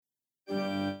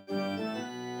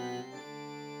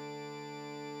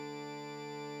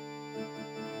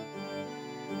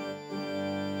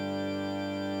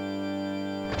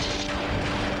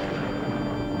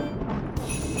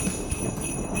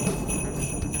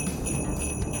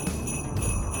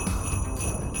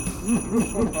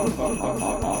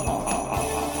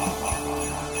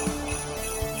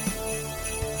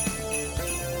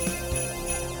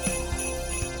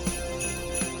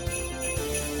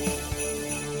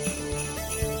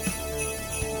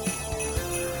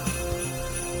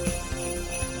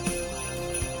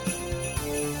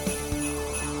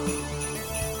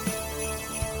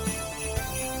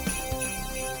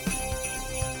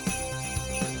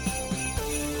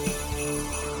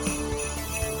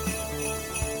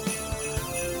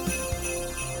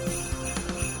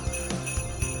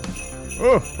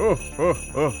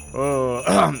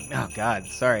Oh God,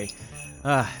 sorry.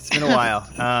 It's been a while.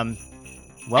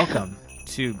 Welcome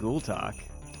to Ghoul Talk.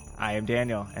 I am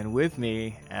Daniel, and with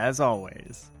me, as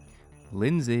always,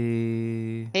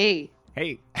 Lindsay. Hey.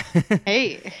 Hey.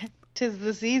 Hey. 'Tis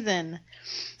the season.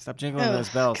 Stop jingling those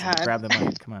bells and grab the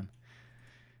mic. Come on.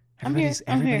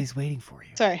 Everybody's waiting for you.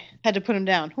 Sorry, had to put them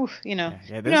down. Whew, Yeah,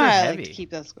 you those know are how I heavy. like to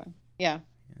keep those going. Yeah,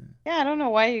 I don't know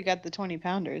why you got the 20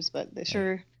 pounders, but they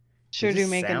sure do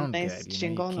make a nice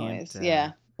jingle noise.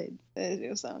 Yeah, they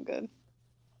do sound good.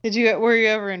 Were you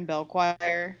ever in bell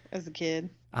choir as a kid?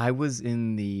 I was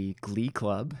in the Glee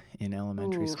Club in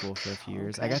elementary school for a few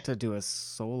years. Okay. I got to do a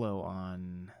solo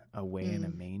on Away in a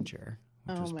Manger,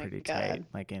 which was pretty tight.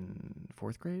 Like in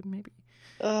 4th grade, maybe?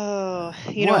 Oh,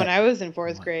 when I was in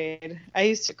 4th grade, I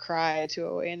used to cry to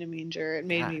Away in a Manger. It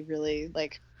made me really,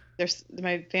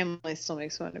 my family still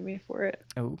makes fun of me for it.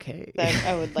 Okay.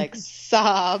 I would,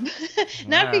 sob.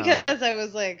 Not because I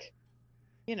was,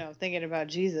 thinking about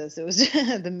Jesus. It was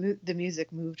the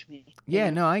music moved me.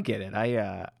 Yeah, no, I get it.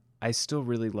 I still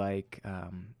really like,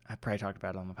 I probably talked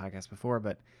about it on the podcast before,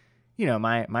 but,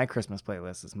 my Christmas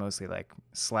playlist is mostly,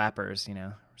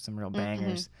 slappers, some real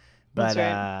bangers. But,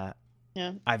 right.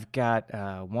 Yeah. I've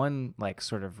got one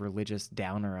sort of religious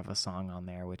downer of a song on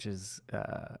there, which is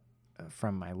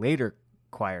from my later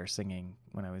choir singing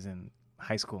when I was in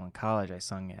high school and college. I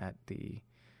sung at the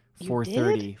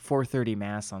 4:30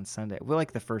 mass on Sunday. Well,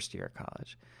 the first year of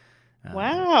college.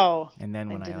 Wow. And then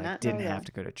when I didn't have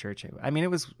to go to church, it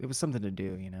was something to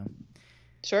do,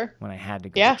 Sure. When I had to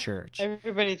go to church.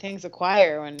 Everybody thinks a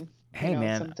choir when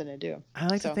man, something to do. I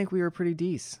like to think we were pretty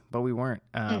decent, but we weren't.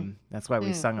 That's why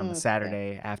we sung on the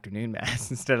Saturday afternoon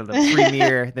mass instead of the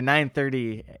premiere, the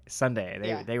 9:30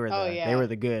 Sunday. They were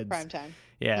the goods. Prime time.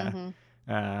 Yeah.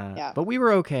 But we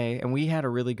were okay, and we had a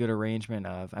really good arrangement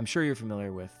of. I'm sure you're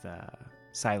familiar with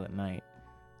Silent Night,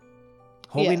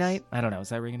 Holy Night. I don't know. Is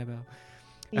that ringing a bell?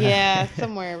 Yeah,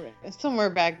 somewhere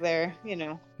back there.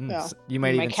 Well, you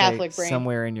might even Catholic say brain.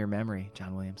 Somewhere in Your Memory,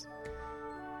 John Williams.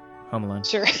 Home Alone.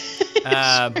 Sure.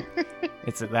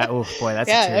 It's that. Oh boy, that's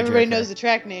a tear everybody jerker. knows the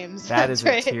track names. That is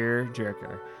right. a tear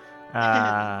jerker.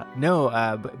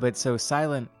 No, but so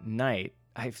Silent Night.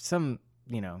 Some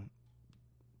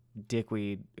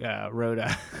dickweed wrote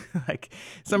a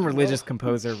some religious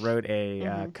composer wrote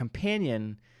a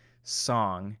companion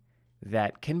song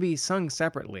that can be sung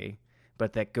separately,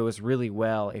 but that goes really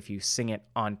well if you sing it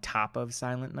on top of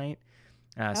Silent Night.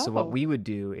 So what we would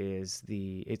do is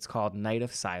it's called Night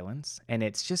of Silence, and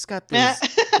it's just got these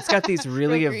it's got these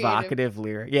really evocative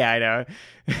lyrics. Yeah, I know.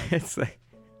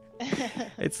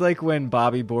 It's like when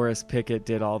Bobby Boris Pickett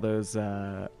did all those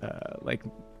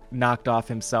knocked off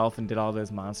himself and did all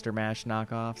those Monster Mash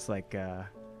knockoffs,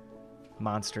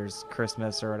 Monsters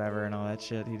Christmas or whatever, and all that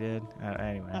shit he did.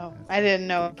 Anyway. Oh, I didn't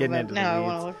know. Getting into now the I weeds.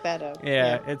 want to look that up.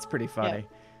 Yeah, it's pretty funny.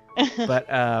 Yeah. But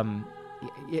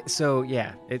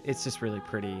it's just really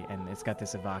pretty, and it's got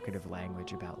this evocative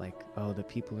language about the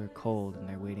people are cold and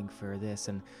they're waiting for this,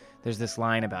 and there's this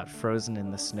line about frozen in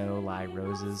the snow lie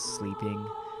roses sleeping,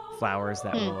 flowers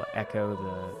that will echo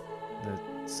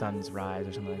the sun's rise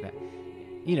or something like that.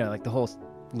 The whole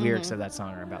lyrics of that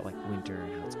song are about winter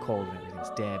and how it's cold and everything's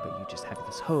dead, but you just have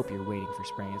this hope, you're waiting for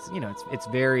spring. It's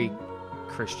very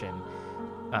Christian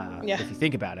if you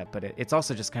think about it, but it's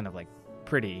also just kind of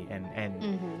pretty and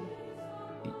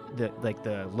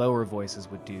the lower voices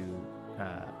would do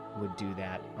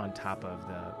that on top of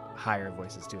the higher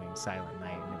voices doing Silent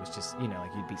Night, and it was just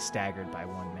you'd be staggered by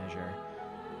one measure.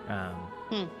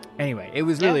 Anyway, it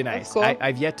was really nice. Cool.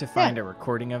 I've yet to find a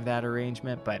recording of that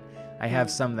arrangement, but I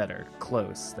have some that are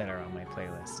close that are on my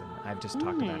playlist, and I've just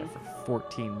talked about it for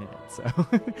 14 minutes. So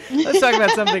let's talk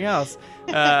about something else.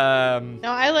 No,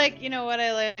 I I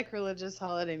like religious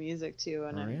holiday music too,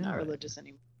 and I'm not religious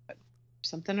anymore, but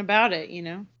something about it,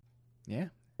 Yeah.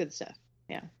 Good stuff.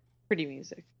 Yeah. Pretty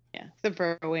music. Yeah. Except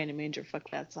for Away in a Manger, fuck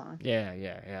that song. Yeah.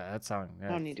 That song. Yeah.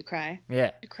 I don't need to cry.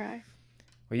 Yeah. To cry.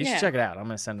 Well, you should check it out. I'm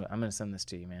gonna send this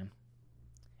to you, man.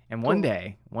 And one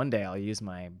day I'll use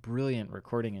my brilliant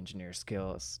recording engineer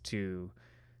skills to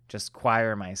just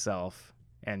choir myself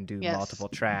and do multiple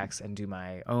tracks and do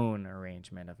my own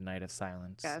arrangement of Night of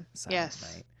Silence.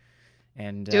 Yes. Night.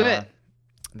 And do it.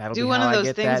 That'll do be one how of those I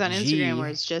get things that on Instagram G where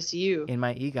it's just you in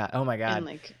my EGOT. Oh my God. And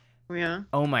like, yeah.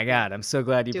 Oh my God. I'm so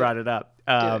glad you brought it up.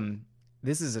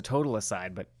 This is a total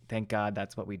aside, but thank God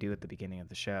that's what we do at the beginning of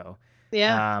the show.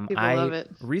 Yeah. People love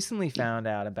it. I recently found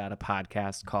out about a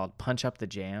podcast called Punch Up the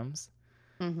Jams,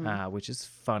 which is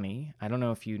funny. I don't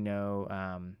know if you know,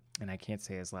 and I can't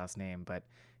say his last name, but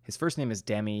his first name is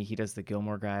Demi. He does the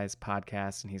Gilmore Guys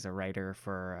podcast, and he's a writer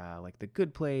for like The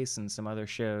Good Place and some other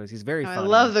shows. He's very funny. I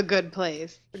love The Good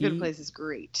Place. The Good Place is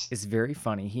great. It's very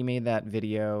funny. He made that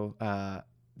video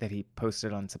that he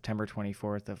posted on September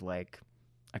 24th of like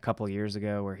a couple years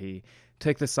ago where he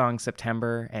took the song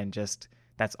September and just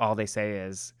that's all they say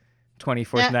is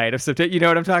 24th night of September. You know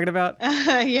what I'm talking about? But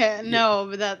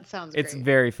that sounds great. It's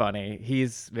very funny.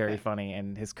 He's very funny,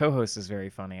 and his co-host is very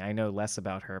funny. I know less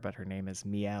about her, but her name is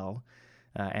Miel,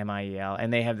 Miel.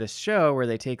 And they have this show where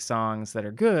they take songs that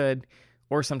are good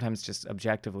or sometimes just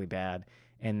objectively bad,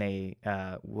 and they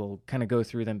will kind of go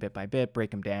through them bit by bit, break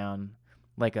them down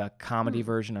like a comedy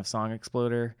version of Song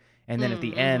Exploder. And then at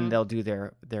the end, they'll do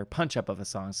their punch up of a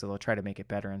song, so they'll try to make it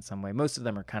better in some way. Most of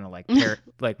them are kind of like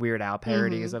like Weird Al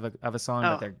parodies of a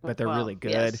song, but they're really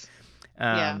good.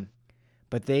 Yes.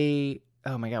 But they,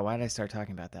 oh my God, why did I start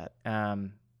talking about that? Now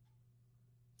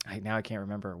I can't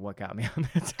remember what got me on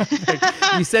that topic.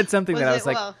 You said something that I was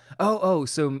like,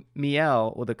 so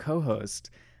Miel, the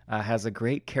co-host, has a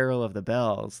great Carol of the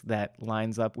Bells that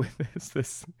lines up with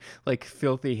this like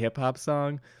filthy hip hop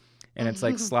song. And it's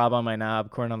like Slob on My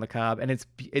Knob, Corn on the Cob. And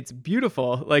it's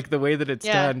beautiful, like the way that it's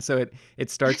done. So it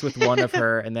starts with one of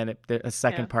her, and then a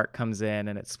second part comes in,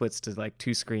 and it splits to like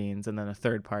two screens, and then a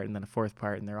third part, and then a fourth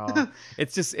part. And they're all,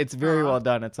 it's very well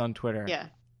done. It's on Twitter. Yeah.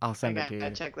 I'll send it to you.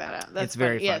 Check that out. It's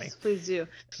very funny. Yes, please do.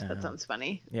 That sounds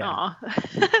funny. Yeah.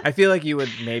 I feel like you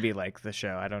would maybe like the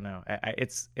show. I don't know.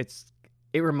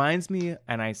 It reminds me,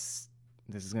 and this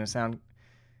is going to sound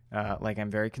like I'm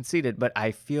very conceited, but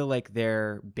I feel like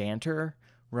their banter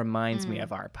reminds me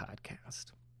of our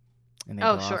podcast, and they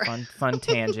go off on fun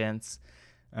tangents.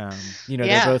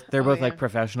 They're both like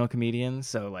professional comedians,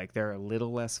 so like they're a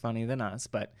little less funny than us,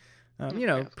 but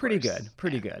pretty good.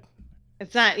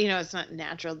 It's not, it's not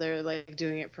natural. They're like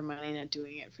doing it for money, not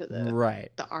doing it for the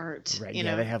art. Right.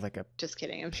 They have like a just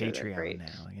kidding. I'm Patreon sure they're great.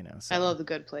 now. So. I love The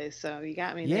Good Place, so you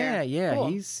got me there. Yeah. Cool.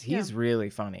 He's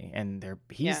really funny, and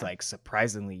he's like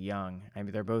surprisingly young. I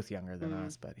mean, they're both younger than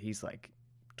us, but he's like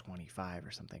 25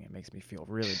 or something. It makes me feel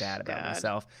really bad about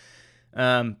myself.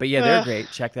 But yeah, they're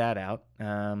great. Check that out.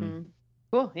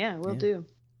 Cool. Yeah, we'll do.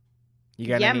 You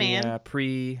got any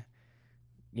pre,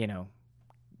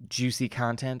 juicy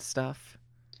content stuff?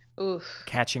 Oof.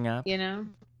 Catching up?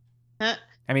 Huh?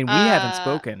 I mean, we haven't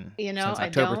spoken since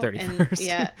October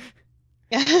 31st.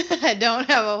 I don't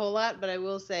have a whole lot, but I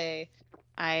will say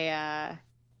I've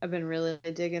been really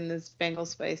digging this Bengal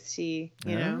spice tea,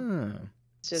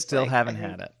 Still haven't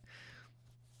had it.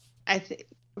 I think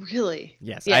really.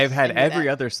 Yes, I've had every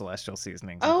other Celestial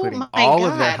seasonings, including my all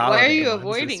God. of their holiday. Why are you ones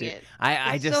avoiding it?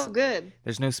 It's so good.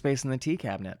 There's no space in the tea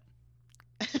cabinet.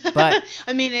 But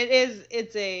I mean,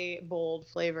 it's a bold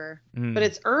flavor, but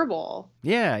it's herbal.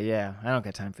 Yeah. I don't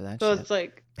got time for that. So shit. it's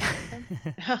like,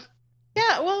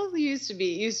 well, used to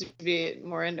be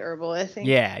more into herbal, I think.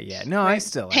 Yeah. No, right? I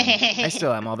still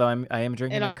am. Although I am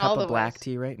drinking a cup of black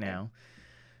tea right now.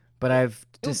 But I've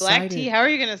decided. Black tea. How are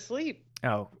you gonna sleep?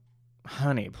 Oh,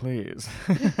 honey, please.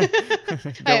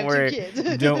 Don't worry. 2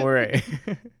 kids. Don't worry.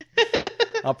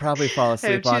 I'll probably fall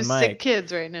asleep on mic. Sick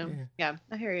kids right now. Yeah,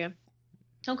 I hear you.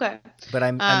 Okay. But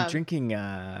I'm drinking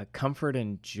Comfort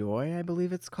and Joy, I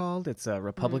believe it's called. It's a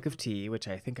Republic of Tea, which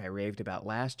I think I raved about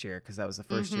last year because that was the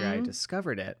first year I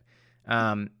discovered it.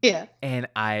 And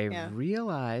I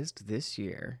realized this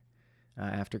year,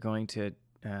 after going to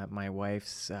my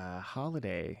wife's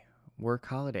work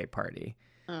holiday party,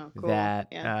 that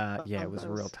it was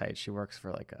real tight. She works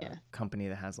for like a company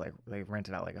that has like they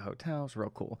rented out like a hotel. It's real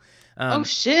cool. Oh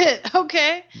shit!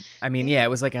 Okay. I mean, it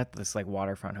was like at this like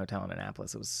waterfront hotel in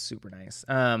Annapolis. It was super nice.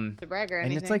 To brag or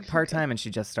anything. And it's like part time, and she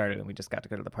just started, and we just got to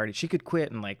go to the party. She could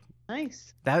quit and like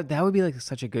nice. That would be like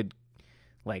such a good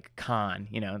like con,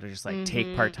 to just like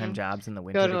take part time jobs in the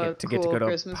winter to get to go to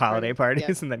Christmas holiday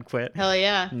parties and then quit. Hell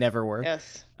yeah. Never work.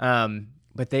 Yes.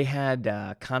 But they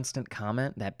had Constant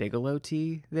Comment, that Bigelow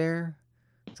tea there.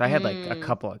 So I had like a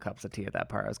couple of cups of tea at that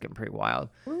part. I was getting pretty wild.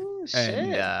 Ooh, shit.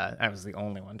 And I was the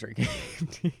only one drinking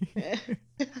tea.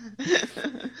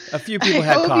 A few people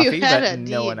had coffee, but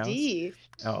no one else.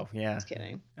 Oh, yeah. Just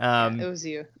kidding. It was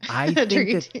you. I think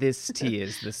that this tea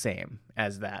is the same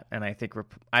as that. And I think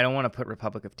I don't want to put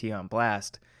Republic of Tea on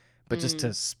blast, but just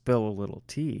to spill a little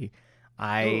tea,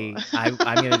 I'm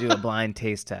going to do a blind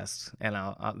taste test, and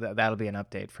that'll be an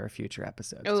update for a future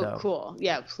episode. Oh, so, cool.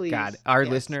 Yeah, please. God, our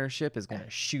listenership is going to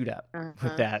shoot up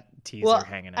with that teaser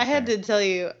hanging out I had to tell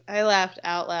you, I laughed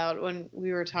out loud when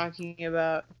we were talking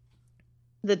about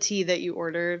the tea that you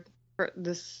ordered for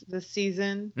this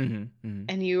season.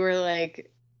 And you were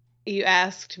like, you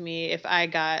asked me if I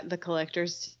got the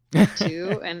collector's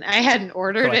too, and I hadn't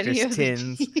ordered any of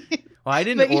tins. The tea. Well, I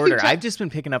didn't order. I've just been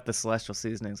picking up the Celestial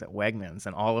Seasonings at Wegmans,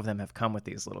 and all of them have come with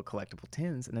these little collectible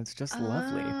tins, and it's just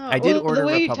lovely. I did order the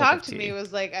way Republic you talked to me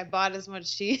was like I bought as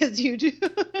much tea as you do.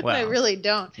 Well, I really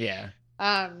don't. Yeah.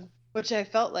 Which I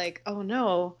felt like, oh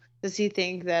no, does he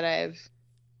think that I've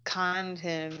conned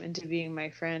him into being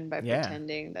my friend by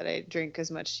pretending that I drink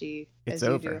as much tea as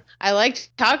you do? I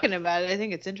liked talking about it. I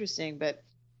think it's interesting, but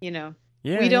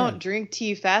we don't drink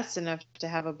tea fast enough to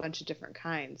have a bunch of different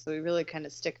kinds. So we really kind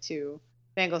of stick to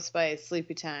Mango Spice,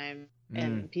 Sleepy Time,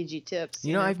 and PG Tips.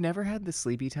 You know, I've never had the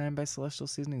Sleepy Time by Celestial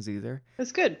Seasonings either.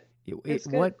 It's good. It's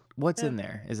good. What's in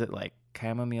there? Is it like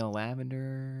chamomile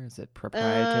lavender? Is it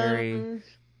proprietary?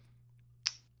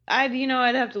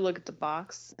 I'd have to look at the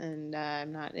box, and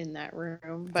I'm not in that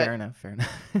room. But fair enough.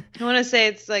 I want to say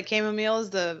it's like chamomile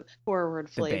is the forward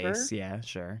flavor. The base, yeah,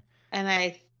 sure. And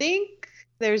I think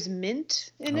there's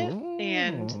mint in it,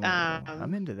 and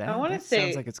I'm into that. I want to say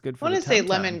sounds like it's good for. I want to say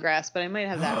lemongrass, but I might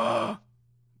have that wrong.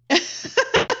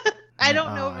 I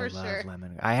don't know for sure.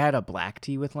 I had a black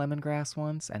tea with lemongrass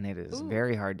once, and it is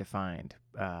very hard to find.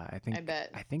 I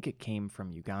think it came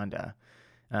from Uganda.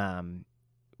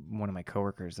 One of my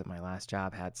coworkers at my last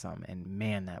job had some, and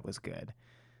man, that was good.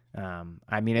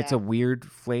 It's a weird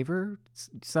flavor,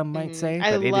 some might say,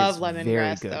 but it is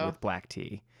very good with black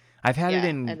tea. I've had it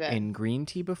in green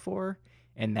tea before,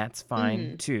 and that's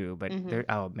fine too. But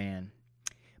oh man,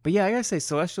 but yeah, I gotta say,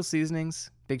 Celestial Seasonings,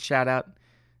 big shout out,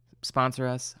 sponsor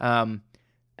us.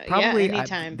 Probably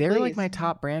anytime, they're please. Like my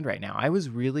top brand right now. I was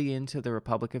really into the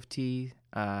Republic of Tea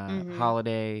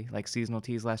holiday, like seasonal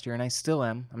teas last year, and I still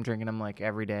am. I'm drinking them like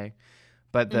every day.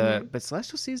 But but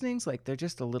Celestial Seasonings, like, they're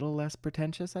just a little less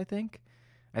pretentious, I think.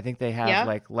 I think they have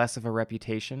like less of a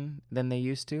reputation than they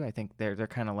used to. I think they're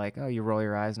kind of like, oh, you roll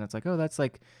your eyes and it's like, oh, that's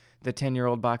like the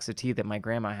 10-year-old box of tea that my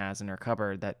grandma has in her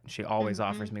cupboard that she always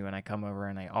offers me when I come over,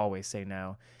 and I always say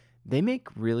no. They make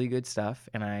really good stuff,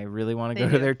 and I really want to go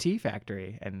to their tea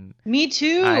factory. And me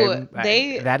too.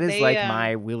 That is like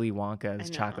my Willy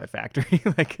Wonka's chocolate factory.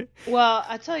 Well,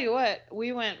 I tell you what,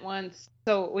 we went once.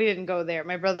 So we didn't go there.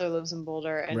 My brother lives in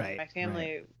Boulder, and my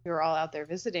family, we were all out there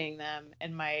visiting them,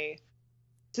 and my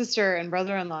sister and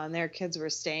brother-in-law and their kids were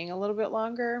staying a little bit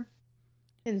longer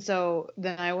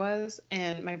than I was,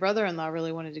 and my brother-in-law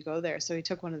really wanted to go there, so he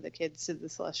took one of the kids to the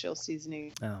Celestial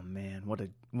Seasoning. Oh man, what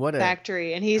a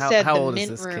factory! And he said the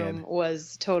mint room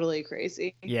was totally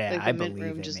crazy. Yeah, like, the mint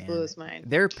room just blew his mind.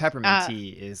 Their peppermint tea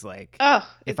is like,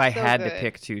 if I had to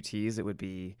pick two teas, it would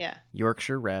be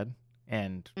Yorkshire Red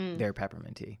and their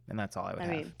peppermint tea, and that's all I would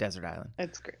have. Desert Island.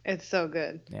 It's great. It's so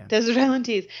good. Yeah. Desert Island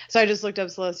teas. So I just looked up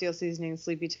Celestial Seasoning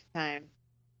Sleepy Time.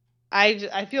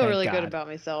 I feel really good about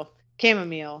myself.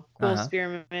 Chamomile, cool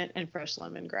spearmint, and fresh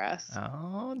lemongrass.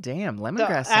 Oh, damn.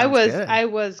 Lemongrass sounds good. I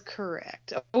was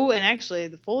correct. Oh, and actually,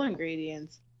 the full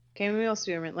ingredients: chamomile,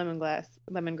 spearmint,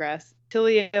 lemongrass,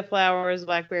 tilia flowers,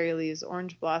 blackberry leaves,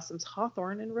 orange blossoms,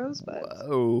 hawthorn, and rosebuds.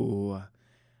 Whoa.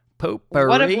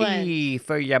 Potpourri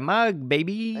for your mug,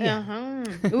 baby.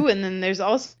 Ooh, and then there's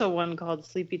also one called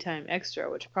Sleepy Time Extra,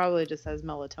 which probably just has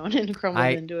melatonin crumbled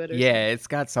into it. It's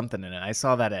got something in it. I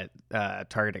saw that at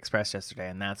Target Express yesterday,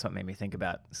 and that's what made me think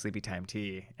about Sleepy Time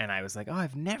tea. And I was like, oh,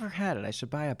 I've never had it. I should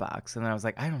buy a box. And then I was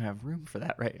like, I don't have room for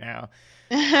that right now.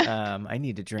 I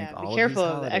need to drink all of these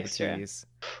holiday teas.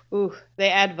 Ooh,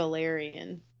 they add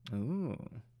valerian. Ooh.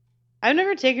 I've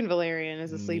never taken valerian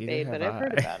as a sleep aid, but I've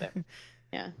heard about it.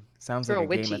 Yeah. Sounds like a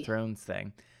Game of Thrones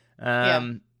thing.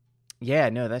 No,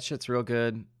 that shit's real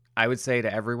good. I would say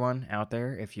to everyone out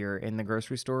there, if you're in the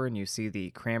grocery store and you see the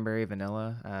cranberry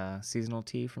vanilla seasonal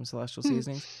tea from Celestial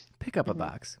Seasonings, pick up a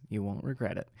box. You won't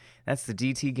regret it. That's the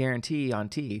DT guarantee on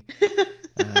tea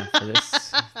for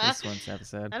this one's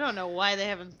episode. I don't know why they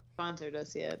haven't sponsored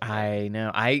us yet. I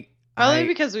know. Probably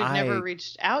because we've never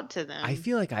reached out to them. I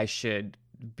feel like I should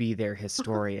be their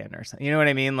historian or something. You know what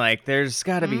I mean? Like, there's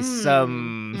got to be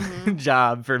some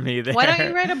job for me there. Why don't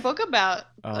you write a book about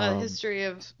a history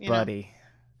of, buddy?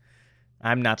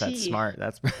 I'm not that smart.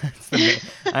 That's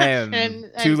I am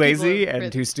too lazy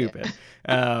and too stupid.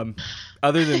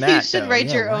 Other than that, you should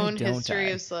write your why own don't history I?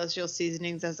 of Celestial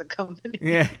Seasonings as a company.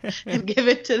 Yeah. And give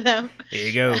it to them. Here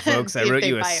you go, folks. I See if wrote they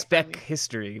you a buy it from spec you.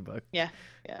 history book. Yeah,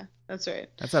 that's right.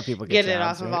 That's how people get it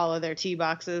jobs, off of right? all of their tea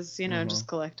boxes, Mhm. just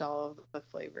collect all of the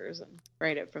flavors and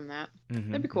write it from that. Mhm,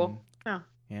 That'd be cool. mhm.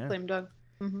 Yeah. Flame Dog.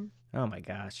 Mm-hmm. Oh my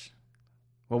gosh.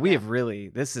 Well, we have really.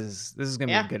 This is gonna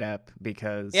be a good ep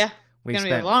because we gonna be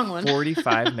spent a long one.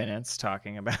 45 minutes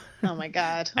talking about. Oh my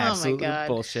god. Absolute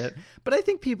bullshit. But I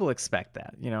think people expect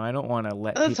that. I don't want to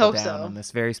let Let's people hope down so. on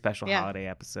this very special holiday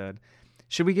episode.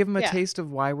 Should we give them a Yeah. taste of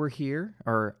why we're here?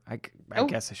 Or I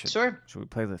guess I should. Sure. Should we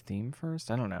play the theme first?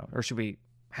 I don't know. Or should we?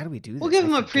 How do we do this? We'll give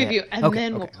them I a forget. preview, and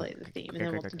then we'll play the theme, and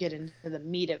then we'll okay. get into the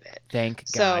meat of it. Thank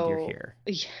God you're here.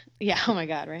 Yeah. Oh my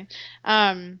God. Right.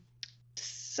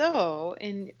 So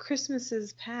in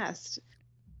Christmases past,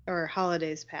 or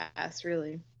holidays past,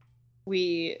 really,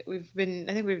 we've been.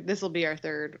 I think this will be our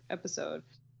third episode.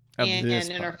 And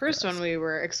in our first one, we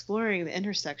were exploring the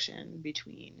intersection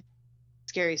between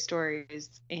scary stories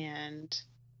and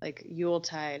like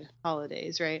Yuletide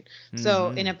holidays, right? Mm-hmm. So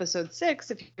in episode 6,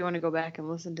 if you want to go back and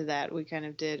listen to that, we kind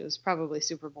of did. It was probably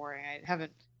super boring. I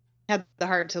haven't had the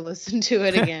heart to listen to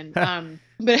it again.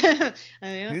 But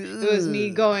it was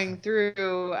me going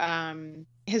through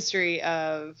history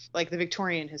of like the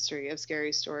Victorian history of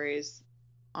scary stories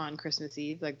on Christmas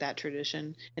Eve, like that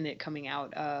tradition, and it coming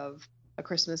out of A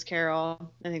Christmas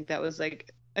Carol. I think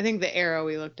the era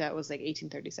we looked at was like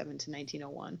 1837 to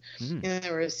 1901. And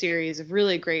there were a series of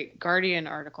really great Guardian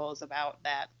articles about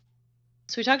that.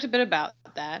 So we talked a bit about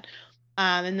that.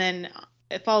 And then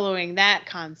following that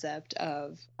concept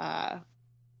of,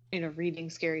 reading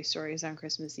scary stories on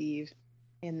Christmas Eve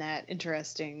in that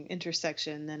interesting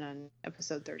intersection, then on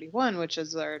episode 31, which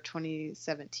is our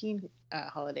 2017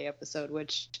 holiday episode,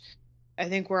 which I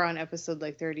think we're on episode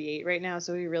like 38 right now,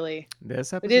 so we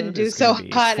didn't do so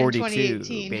hot in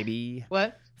 2018, baby.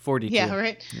 What? 42. Yeah,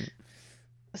 right.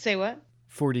 Say what?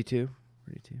 42.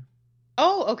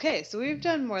 Oh, okay. So we've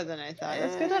done more than I thought.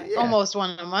 That's good. Yeah. Almost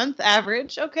one a month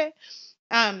average. Okay.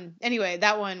 Anyway,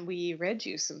 that one we read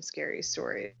you some scary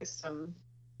stories.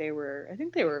 I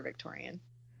think they were Victorian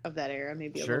of that era,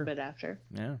 maybe a little bit after.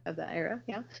 Yeah. Of that era.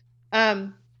 Yeah.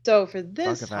 So for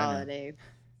this holiday,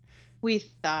 we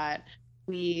thought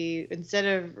instead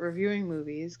of reviewing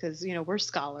movies, because we're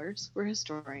scholars, we're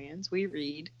historians, we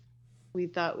read, we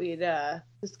thought we'd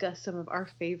discuss some of our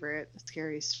favorite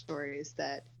scary stories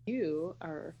that you,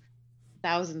 our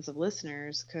thousands of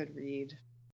listeners, could read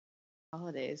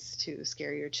holidays to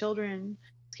scare your children,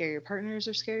 scare your partners,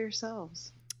 or scare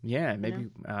yourselves. Yeah, maybe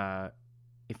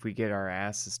if we get our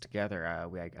asses together,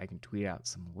 I can tweet out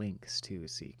some links too,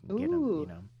 so you can get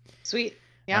them. Sweet.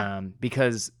 Yeah.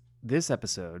 Because this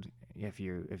episode, if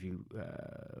you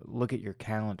look at your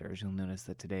calendars, you'll notice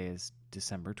that today is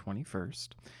December 21st.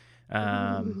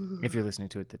 If you're listening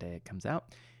to it the day it comes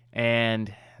out,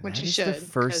 and which is the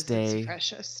first day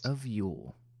of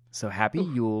Yule. So happy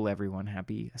Yule, everyone!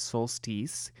 Happy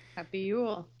solstice. Happy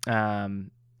Yule. And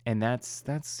that's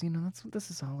what this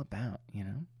is all about,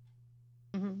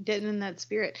 Getting in that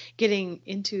spirit, getting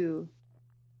into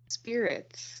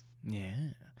spirits.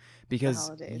 Yeah,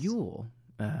 because Yule.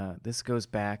 This goes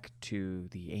back to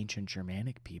the ancient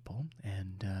Germanic people,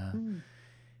 and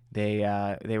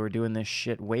they were doing this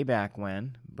shit way back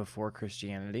when, before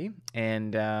Christianity,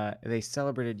 and they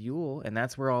celebrated Yule, and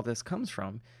that's where all this comes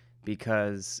from,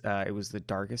 because it was the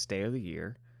darkest day of the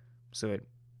year, so it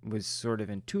was sort of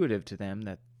intuitive to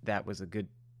them that was a good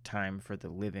time for the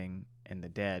living and the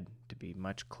dead to be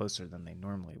much closer than they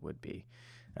normally would be.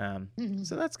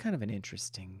 So that's kind of an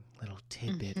interesting little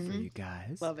tidbit for you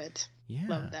guys. Love it. Yeah.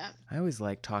 Love that. I always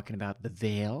like talking about the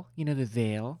veil, the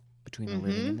veil between the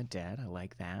living and the dead. I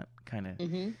like that kind of,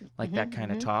 that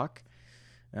kind of talk.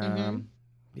 Yeah.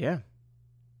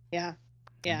 Yeah.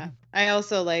 Yeah. I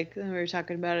also like, we were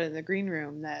talking about it in the green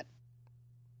room, that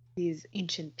these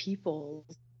ancient peoples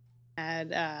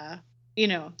had,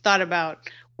 thought about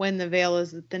when the veil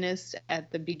is the thinnest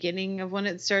at the beginning of when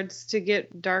it starts to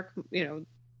get dark,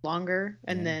 longer,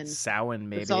 and then Samhain,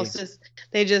 maybe it's also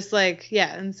they just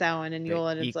and Samhain and Yule,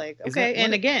 and it's like, okay,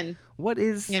 and again, what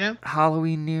is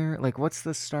Halloween near? Like, what's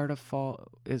the start of fall?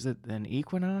 Is it an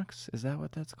equinox? Is that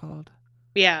what that's called?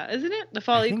 Yeah, isn't it the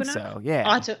fall equinox? I think so.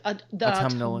 Yeah,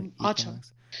 autumnal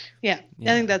equinox. Yeah, I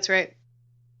think that's right.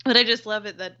 But I just love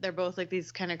it that they're both like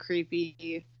these kind of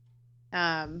creepy,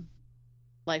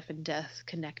 life and death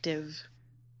connective.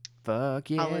 Fuck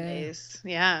yeah. Holidays,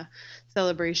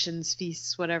 celebrations,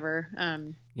 feasts, whatever.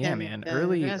 Man,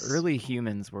 early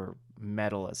humans were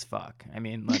metal as fuck. I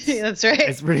mean, that's right.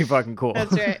 It's pretty fucking cool.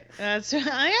 That's right.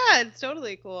 Yeah, it's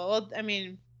totally cool. Well, I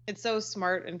mean, it's so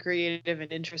smart and creative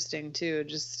and interesting too.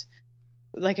 Just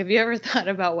like, have you ever thought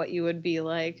about what you would be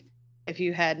like if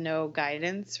you had no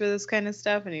guidance for this kind of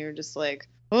stuff and you were just like,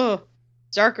 oh,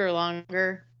 it's darker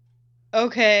longer.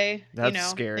 Okay, that's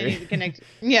scary. I need to connect.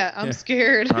 Yeah, I'm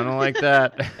scared. I don't like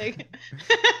that.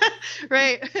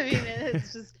 Right. I mean,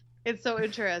 it's so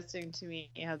interesting to me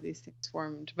how these things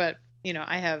formed. But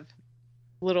I have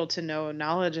little to no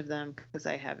knowledge of them because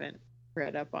I haven't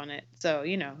read up on it. So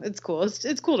it's cool.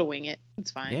 It's cool to wing it.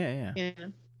 It's fine. Yeah.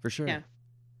 For sure. Yeah.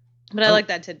 But I like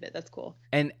that tidbit. That's cool.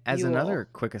 And as another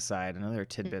quick aside, another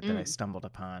tidbit that I stumbled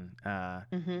upon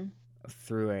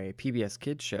through a PBS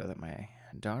Kids show that my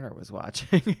daughter was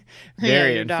watching.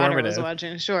 Very your informative. Daughter was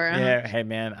watching, sure. Yeah, hey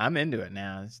man, I'm into it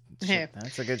now.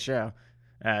 That's a good show.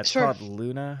 It's called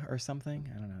Luna or something.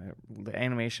 I don't know. The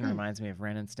animation reminds me of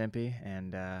Ren and Stimpy,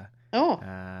 and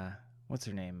what's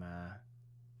her name?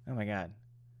 Oh my God,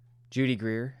 Judy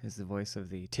Greer is the voice of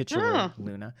the titular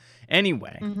Luna.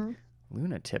 Anyway,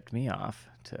 Luna tipped me off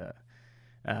to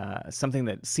something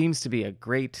that seems to be a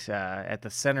great at the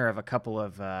center of a couple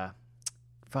of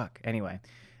anyway.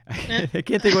 I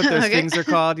can't think what those things are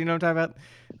called. You know what I'm talking about?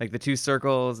 Like the two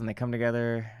circles and they come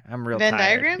together. I'm real Venn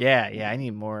tired. diagram? Yeah. I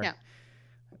need more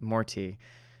tea.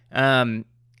 Chug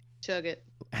it.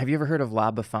 Have you ever heard of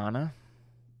La Befana?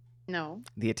 No.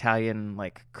 The Italian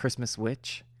Christmas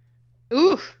witch?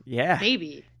 Ooh. Yeah.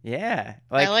 Maybe. Yeah.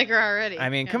 I like her already. I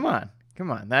mean, come on.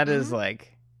 That is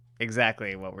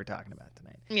exactly what we're talking about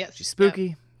tonight. Yes. She's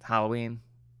spooky. It's Halloween,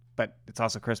 but it's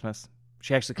also Christmas.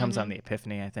 She actually comes on the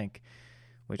Epiphany, I think.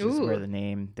 Which is where the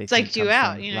name they psyched you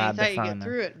out. You thought you'd get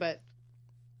through it, but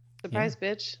surprise,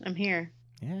 bitch, I'm here.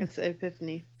 Yeah. It's the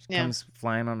Epiphany. She comes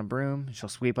flying on a broom. She'll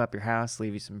sweep up your house,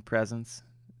 leave you some presents.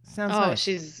 Sounds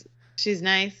nice. She's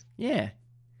nice. Yeah.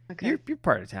 Okay. You're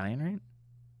part Italian,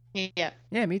 right? Yeah.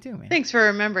 Yeah, me too, man. Thanks for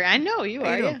remembering. I know you are.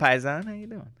 How you doing, Paisan? How you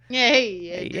doing? Yeah,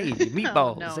 hey,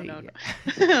 meatballs.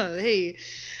 No. Hey.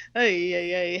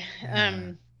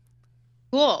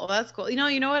 Cool. That's cool. You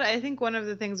know what? I think one of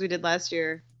the things we did last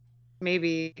year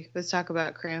maybe was talk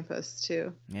about Krampus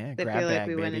too. Yeah, I feel like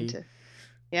we went into.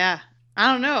 Yeah.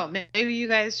 I don't know. Maybe you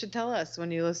guys should tell us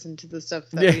when you listen to the stuff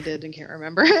that we did and can't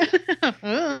remember.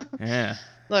 Yeah.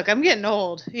 Look, I'm getting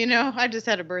old. I just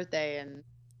had a birthday and.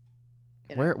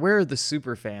 Where are the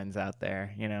super fans out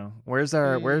there? Where's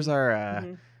our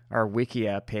our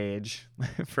Wikia page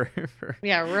for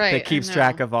right that keeps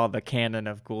track of all the canon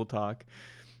of Ghoul Talk.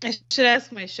 I should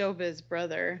ask my showbiz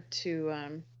brother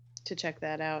to check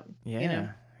that out. Yeah.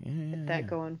 Get that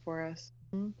going for us.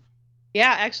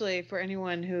 Yeah, actually, for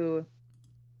anyone who,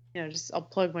 I'll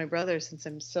plug my brother since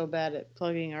I'm so bad at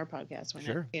plugging our podcast. Why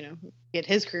not, get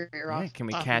his career off. Can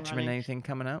we catch him in anything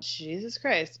coming up? Jesus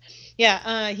Christ.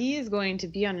 Yeah, he is going to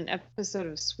be on an episode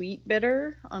of Sweet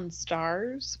Bitter on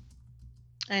Starz.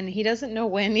 And he doesn't know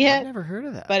when yet. I've never heard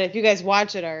of that. But if you guys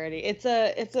watch it already, it's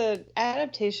a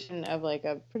adaptation of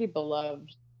a pretty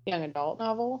beloved young adult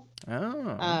novel.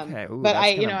 Oh, okay. Ooh, but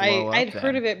I'd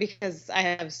heard of it because I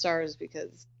have Starz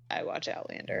because I watch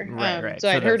Outlander. Right. So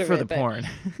I'd heard of for it the porn.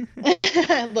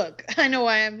 Look, I know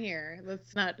why I'm here.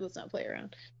 Let's not play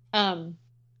around.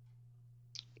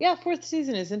 Yeah, 4th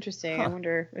season is interesting. I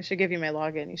wonder. I should give you my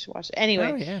login. You should watch it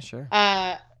anyway. Oh yeah, sure.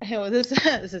 This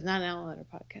is not an Outlander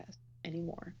podcast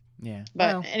anymore. Yeah.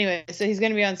 But anyway, so he's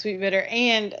going to be on Sweet Bitter,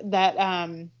 and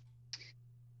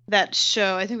that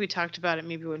show, I think we talked about it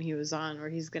maybe when he was on, where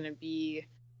he's going to be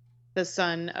the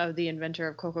son of the inventor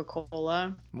of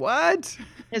Coca-Cola. What?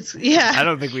 I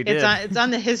don't think we did. It's on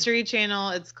the History Channel.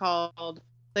 It's called,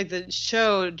 the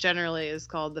show generally is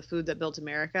called The Food That Built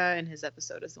America, and his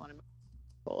episode is the one about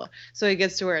Coca-Cola. So he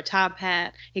gets to wear a top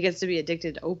hat. He gets to be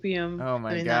addicted to opium. Oh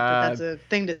my God. That's a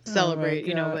thing to celebrate,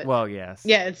 But, well, yes.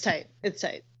 Yeah, it's tight.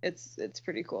 It's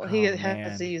pretty cool. He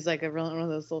has to use one of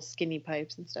those little skinny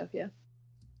pipes and stuff. Yeah.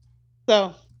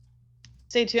 So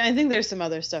stay tuned. I think there's some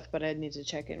other stuff, but I need to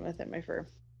check in with him if I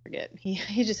forget.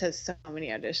 He just has so many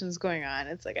auditions going on.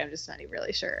 It's I'm just not even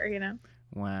really sure,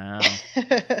 Wow.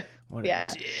 What a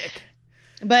dick.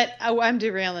 But I'm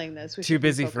derailing this. We Too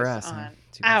busy for us. On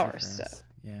Too busy our for stuff. Us.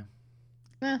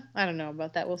 Yeah. I don't know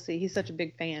about that. We'll see. He's such a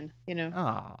big fan,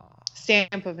 Aww.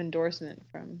 Stamp of endorsement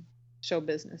from show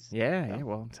business. Yeah, so,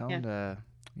 well, tell him to,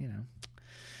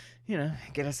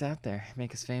 get us out there,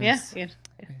 make us famous.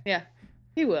 Yeah.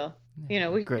 He will.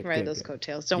 We can ride those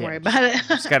coattails. Don't worry about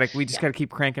it. we just gotta keep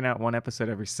cranking out one episode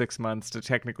every 6 months to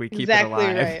technically keep it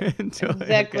alive. Right.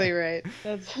 Exactly right.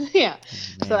 That's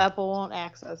so Apple won't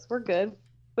access. We're good.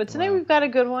 But tonight we've got a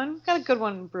good one. Got a good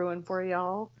one brewing for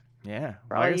y'all. Yeah.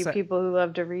 For all you people who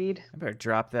love to read. I better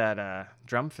drop that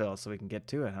drum fill so we can get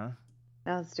to it, huh?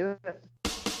 Now let's do it.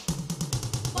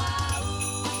 Why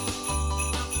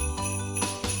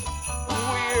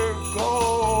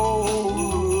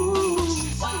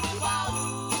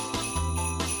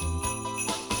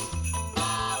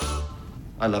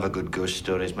I love a good ghost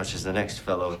story as much as the next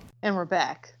fellow. And we're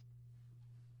back.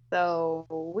 So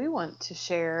we want to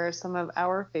share some of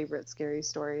our favorite scary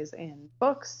stories and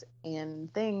books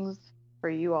and things for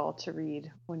you all to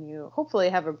read when you hopefully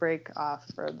have a break off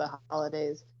for the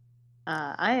holidays.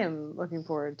 I am looking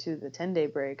forward to the 10-day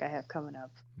break I have coming up.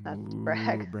 Not to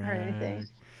brag or anything.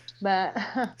 But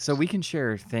so we can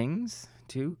share things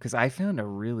too, because I found a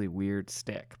really weird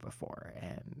stick before,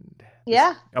 and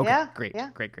great.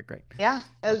 Yeah,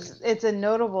 it's a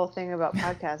notable thing about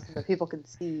podcasts that people can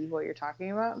see what you're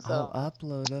talking about. So I'll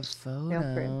upload a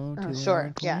photo to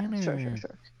sure.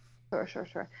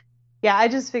 Yeah, I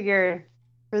just figured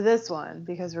for this one,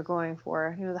 because we're going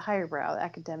for the higher brow,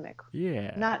 academic.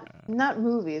 Yeah. Not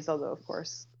movies, although of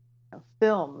course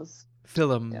films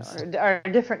are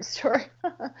a different story.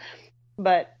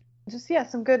 But just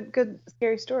some good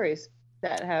scary stories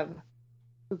that have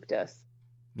spooked us.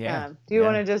 Yeah. Do you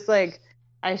want to just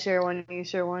I share one, you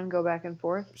share one, go back and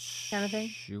forth kind of thing?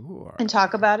 Sure. And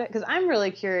talk about it? Because I'm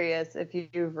really curious if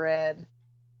you've read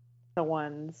the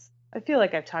ones. I feel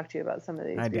like I've talked to you about some of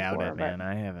these before. Doubt it, man.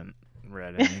 I haven't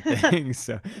read anything.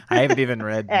 So I haven't even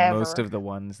read most of the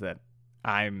ones that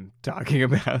I'm talking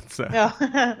about. So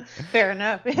fair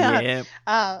enough. Yeah.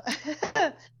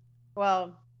 Yep.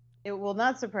 Well, it will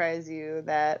not surprise you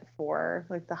that for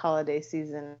the holiday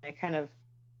season, I kind of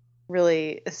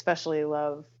really especially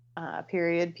love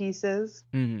period pieces,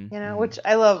 which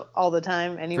I love all the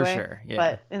time anyway. For sure, yeah.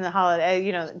 But in the holiday,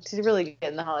 to really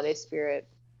get in the holiday spirit,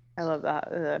 I love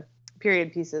the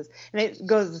period pieces. And it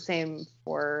goes the same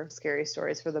for scary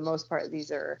stories. For the most part, these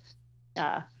are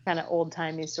kind of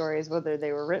old-timey stories, whether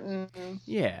they were written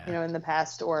in the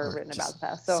past or written about the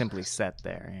past. So simply set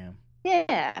there,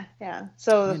 yeah.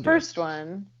 So the first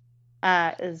one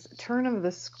is Turn of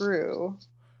the Screw.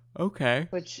 Okay.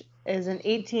 Which is an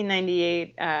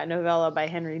 1898 novella by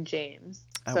Henry James.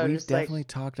 So we've definitely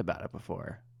talked about it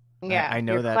before. Yeah, I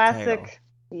know that classic, title.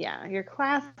 Yeah, your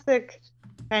classic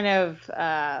kind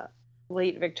of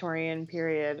late Victorian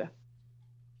period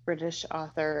British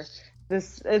author.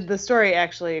 The story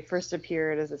actually first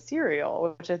appeared as a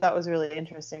serial, which I thought was really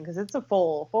interesting because it's a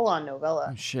full-on novella.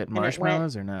 Oh, shit,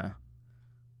 marshmallows or no?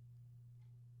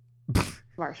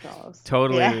 Marshmallows.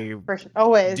 Totally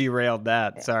always derailed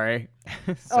that. Yeah. Sorry.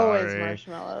 Always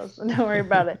marshmallows. Don't worry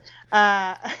about it.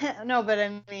 No, but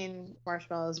I mean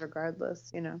marshmallows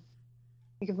regardless, You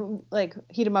can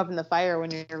heat them up in the fire when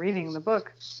you're reading the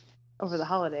book over the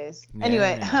holidays. Yeah.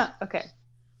 Anyway, okay.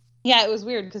 Yeah, it was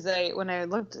weird because when I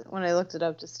looked it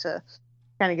up just to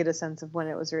kind of get a sense of when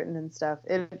it was written and stuff,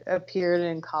 it appeared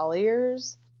in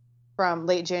Collier's from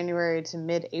late January to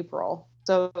mid-April.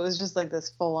 So it was just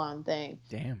this full-on thing.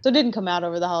 Damn. So it didn't come out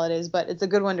over the holidays, but it's a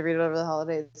good one to read over the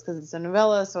holidays because it's a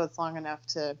novella, so it's long enough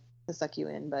to suck you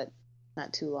in, but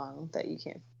not too long that you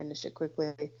can't finish it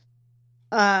quickly.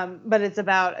 But it's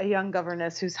about a young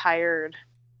governess who's hired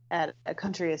at a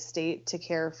country estate to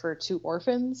care for two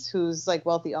orphans whose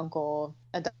wealthy uncle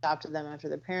adopted them after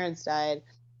their parents died,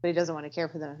 but he doesn't want to care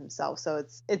for them himself. So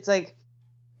it's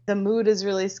the mood is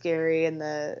really scary and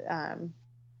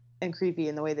and creepy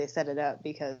in the way they set it up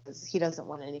because he doesn't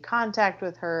want any contact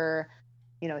with her.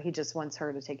 He just wants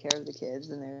her to take care of the kids.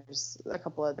 And there's a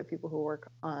couple other people who work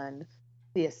on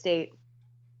the estate.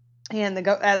 And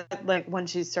when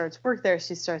she starts work there,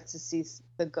 she starts to see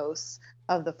the ghosts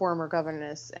of the former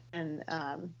governess and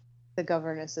the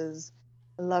governess's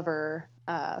lover,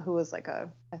 who was I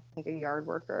think a yard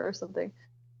worker or something.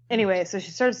 Anyway, so she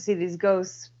starts to see these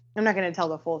ghosts. I'm not going to tell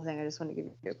the full thing. I just want to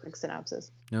give you a quick synopsis.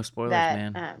 No spoilers,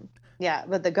 man.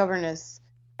 But the governess,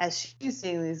 as she's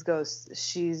seeing these ghosts,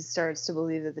 she starts to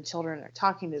believe that the children are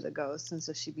talking to the ghosts, and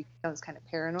so she becomes kind of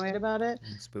paranoid about it.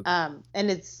 Spooky. And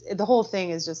the whole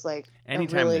thing is just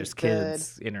anytime really there's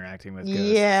kids interacting with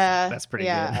ghosts, that's pretty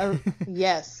good.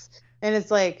 Yes, and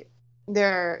it's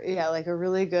they're a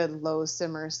really good low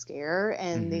simmer scare,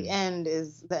 and the end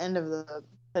of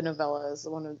the novella is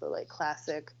one of the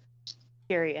classic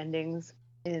scary endings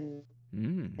in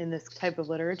this type of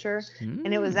literature.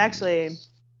 And it was actually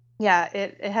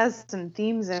it has some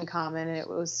themes in common, and it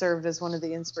was served as one of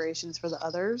the inspirations for the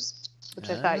others, which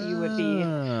I thought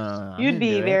you'd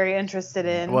be very interested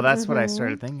in. Well, that's what I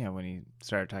started thinking of when you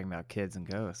started talking about kids and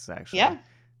ghosts, actually.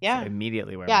 So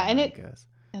immediately where my mind goes.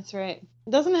 That's right. It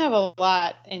doesn't have a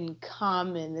lot in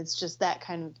common. It's just that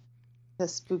kind of the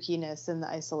spookiness and the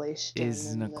isolation.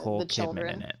 Is Nicole the Kidman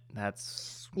children in it?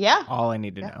 That's Yeah. All I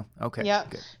need to know. Okay. Yeah.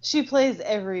 Good. She plays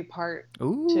every part.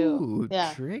 Ooh, too.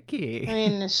 Yeah. Tricky. I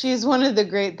mean, she's one of the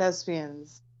great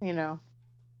thespians, you know,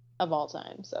 of all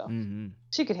time. So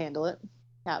she could handle it.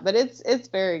 Yeah, but it's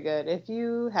very good. If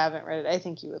you haven't read it, I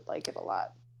think you would like it a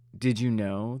lot. Did you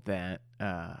know that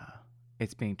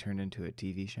it's being turned into a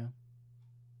TV show?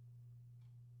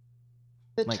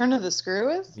 The Turn of the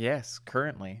Screw is? Yes,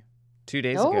 currently. 2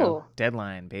 days ago.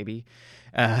 Deadline, baby.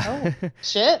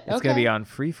 Shit. It's going to be on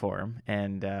Freeform,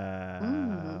 and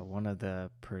one of the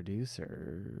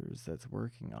producers that's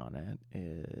working on it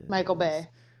is Michael Bay.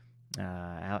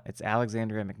 It's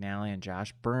Alexandria McNally and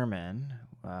Josh Berman.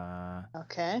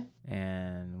 Okay.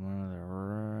 And one of the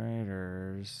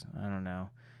writers, I don't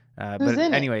know. Who's but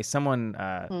in anyway, someone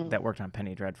that worked on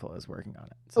Penny Dreadful is working on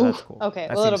it. So that's cool. Okay,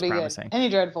 that it'll be promising. good. Penny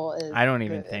Dreadful is. I don't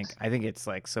even think. I think it's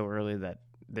like so early that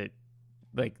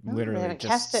literally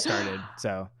just started.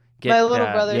 So my little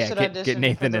brother should audition get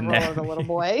Nathan for the in role there. of the little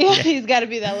boy. Yeah. He's got to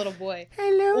be that little boy.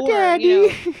 Hello,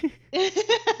 Daddy.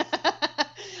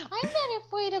 I'm not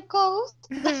afraid of ghosts.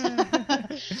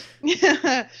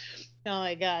 Oh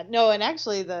my God, no! And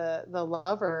actually, the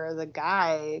lover, the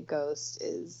guy ghost,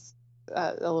 is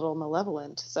a little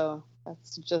malevolent. So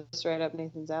that's just right up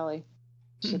Nathan's alley.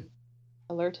 Should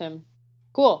alert him.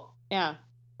 Cool. Yeah.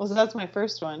 Well, so that's my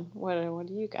first one. What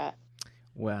do you got?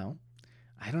 Well,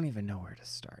 I don't even know where to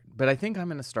start, but I think I'm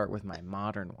going to start with my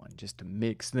modern one just to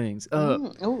mix things up.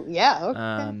 Oh yeah.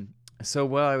 Okay. So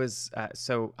while I was,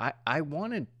 I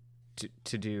wanted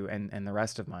to do, and the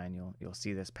rest of mine, you'll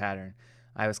see this pattern.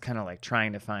 I was kind of like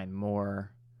trying to find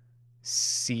more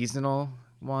seasonal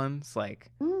ones, like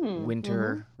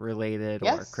winter related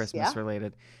or Christmas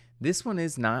related. This one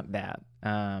is not that.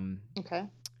 Okay.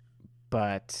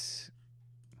 But,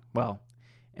 well,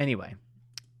 anyway,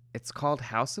 it's called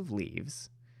House of Leaves.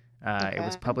 It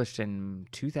was published in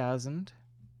 2000.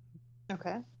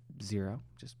 Okay.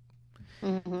 Just.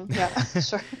 Yeah,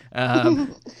 sure.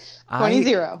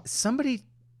 20.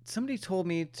 Somebody told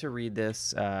me to read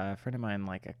this, a friend of mine,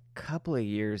 like a couple of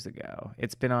years ago.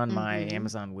 It's been on my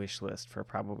Amazon wish list for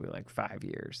probably like 5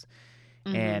 years.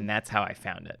 And that's how I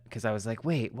found it. Because I was like,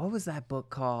 wait, what was that book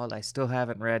called? I still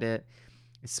haven't read it.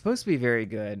 It's supposed to be very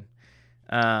good.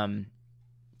 I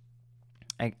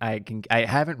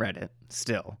haven't read it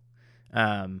still.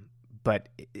 But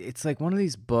it's like one of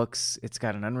these books. It's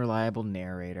got an unreliable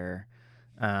narrator.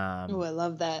 I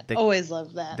love that. Always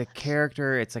love that. The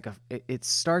character, it's like it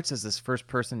starts as this first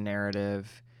person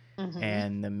narrative,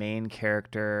 and the main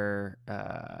character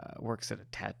works at a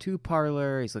tattoo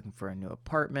parlor. He's looking for a new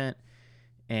apartment,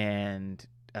 and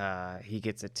he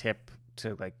gets a tip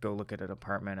to like go look at an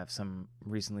apartment of some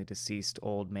recently deceased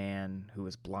old man who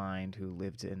was blind, who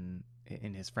lived in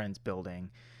his friend's building.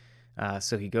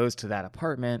 So he goes to that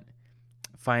apartment,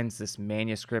 finds this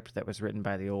manuscript that was written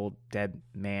by the old dead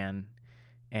man.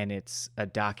 And it's a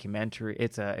documentary.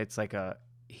 It's like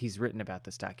he's written about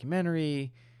this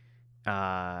documentary,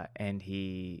 but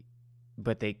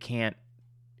they can't.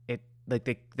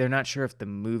 They're not sure if the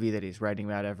movie that he's writing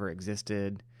about ever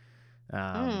existed.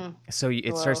 So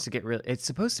it starts to get really. It's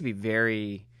supposed to be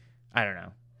very, I don't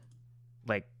know,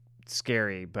 like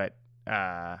scary, but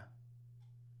the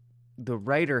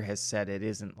writer has said it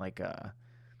isn't like a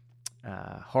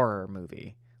horror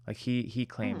movie. Like he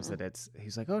claims that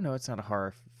he's like, oh no, it's not a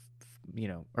horror,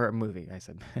 or a movie. I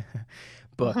said,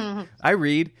 book. I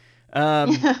read,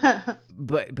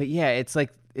 but yeah, it's like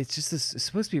it's just this. It's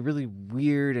supposed to be really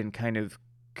weird and kind of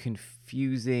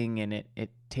confusing, and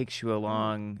it takes you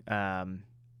along.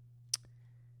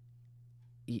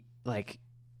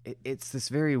 It's this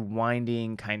very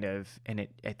winding kind of, and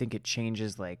I think it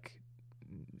changes like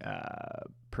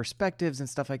perspectives and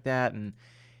stuff like that, and.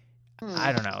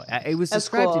 I don't know. It was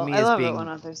described to me as being when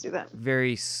authors do that.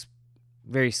 very,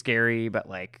 very scary, but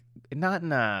like not in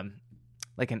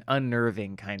like an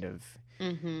unnerving kind of.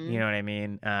 You know what I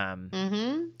mean?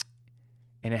 And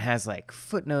it has like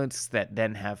footnotes that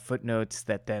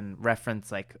then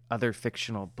reference like other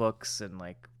fictional books and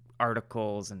like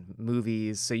articles and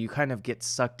movies. So you kind of get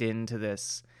sucked into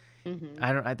this.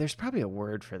 There's probably a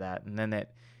word for that, and then it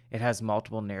has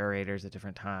multiple narrators at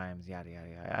different times, yada, yada,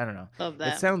 yada. I don't know. Love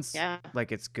that. It sounds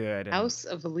like it's good. House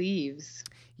of Leaves.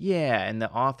 Yeah, and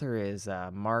the author is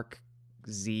Mark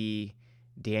Z.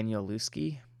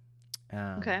 Danielewski.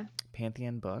 Okay.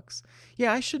 Pantheon Books.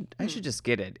 Yeah, I should just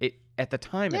get it. At the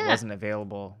time, it wasn't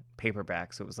available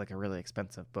paperback, so it was like a really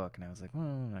expensive book, and I was like, well,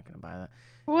 I'm not going to buy that.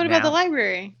 Well, what about the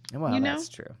library? Well, that's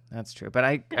true. That's true. But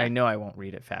I know I won't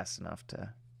read it fast enough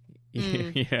to,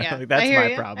 like, that's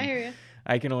my problem. I hear you.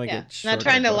 I can only get shorter not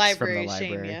trying to books from the library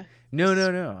library. shame you.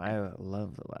 No. I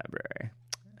love the library.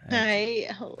 I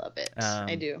love it.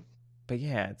 I do. But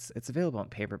yeah, it's available in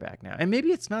paperback now, and maybe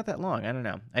it's not that long. I don't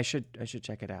know. I should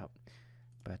check it out.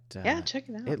 But check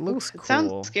it out. It looks cool. It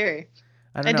sounds scary.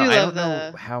 I don't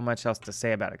know how much else to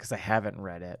say about it because I haven't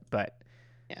read it. But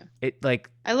Yeah. It like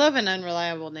I love an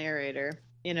unreliable narrator,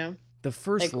 you know. The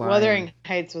first like line. Wuthering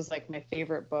Heights was like my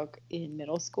favorite book in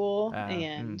middle school,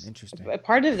 and interesting.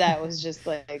 Part of that was just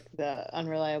like the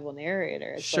unreliable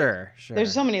narrator. It's sure.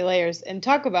 There's so many layers, and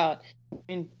talk about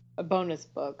a bonus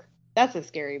book. That's a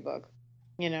scary book,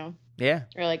 you know. Yeah.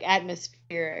 Or like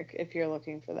atmospheric if you're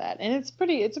looking for that, and it's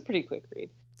a pretty quick read.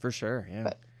 For sure, yeah.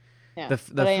 But, yeah. The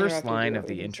first line of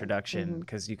the introduction,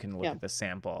 because you can look at the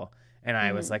sample, and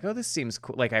I was like, oh, this seems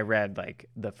cool. Like I read like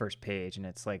the first page, and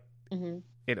it's like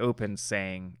it opens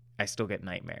saying, I still get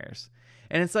nightmares.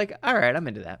 And it's like, all right, I'm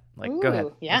into that. Like, go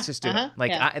ahead. Yeah. Let's just do it.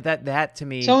 Like that to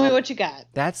me. Show me what you got.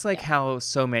 That's like how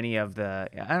so many of the,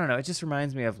 I don't know. It just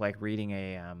reminds me of like reading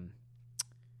I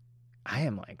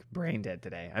am like brain dead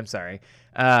today. I'm sorry.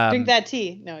 Drink that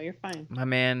tea. No, you're fine. My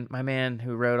man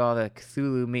who wrote all the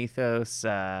Cthulhu mythos.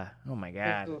 Oh my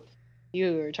God. Ooh,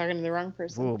 you were talking to the wrong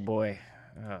person. Oh boy.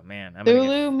 Oh man.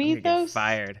 Cthulhu mythos. I'm get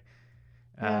fired.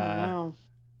 No.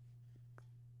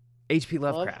 H.P.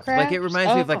 Lovecraft. Like it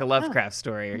reminds me of like a Lovecraft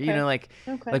story, or you know, like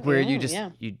where you just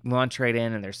you launch right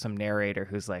in and there's some narrator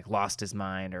who's like lost his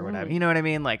mind or whatever. You know what I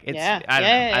mean? Like it's I don't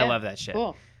know. I love that shit.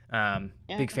 Cool.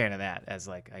 Big fan of that as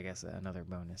like I guess another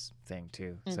bonus thing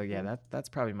too. So yeah, that's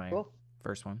probably my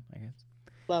first one, I guess.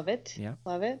 Love it. Yeah.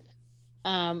 Love it.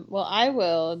 Well, I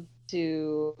will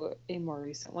do a more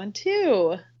recent one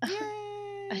too.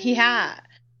 Yeah.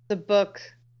 The book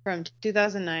from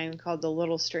 2009 called The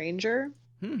Little Stranger.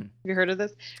 Have you heard of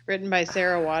this? Written by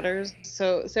Sarah Waters.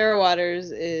 So Sarah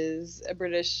Waters is a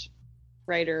British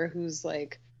writer who's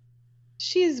like,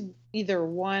 she's either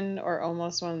won or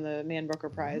almost won the Man Booker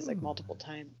Prize like multiple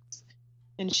times.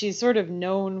 And she's sort of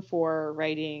known for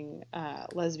writing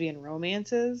lesbian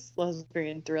romances,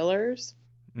 lesbian thrillers.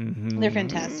 They're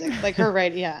fantastic. Like her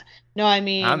No, I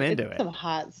mean, I'm into it. Some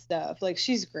hot stuff. Like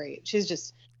she's great. She's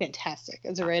just fantastic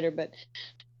as a writer. But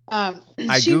I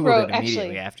Googled it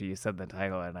immediately after you said the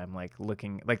title, and I'm like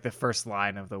looking, like the first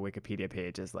line of the Wikipedia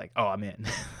page is like, oh, I'm in.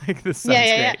 Like this sounds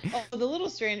great. Yeah. Oh, The Little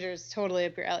Stranger is totally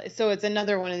up your alley. So it's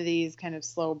another one of these kind of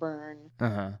slow burn,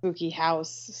 spooky house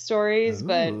stories.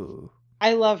 But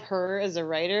I love her as a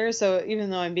writer. So even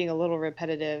though I'm being a little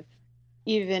repetitive,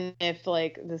 even if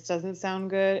like this doesn't sound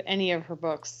good, any of her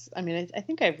books, I mean, I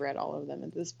think I've read all of them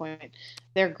at this point.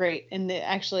 They're great. And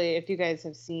actually, if you guys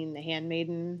have seen The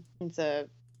Handmaiden, it's a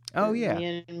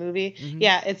movie.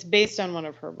 Yeah, it's based on one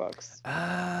of her books.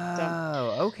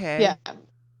 Okay.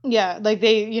 Yeah, like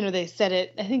they set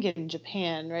it, I think, in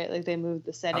Japan, right? Like they moved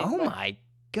the setting. My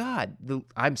God.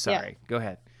 I'm sorry. Go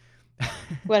ahead.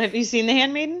 What, have you seen The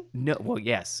Handmaiden? No, well,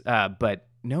 yes, but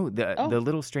no, the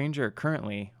Little Stranger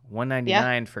currently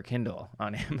 $1.99 for Kindle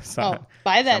on Amazon. Oh,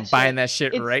 buy that! So I'm buying that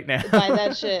shit right now. Buy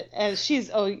that shit, and she's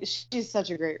such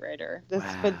a great writer.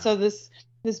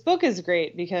 This book is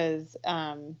great because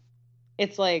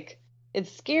it's like,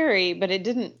 it's scary, but it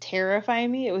didn't terrify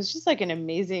me. It was just like an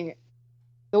amazing,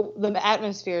 the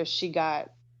atmosphere she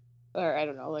got, or I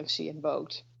don't know, like she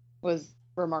invoked, was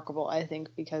remarkable, I think,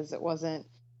 because it wasn't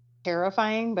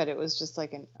terrifying, but it was just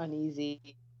like an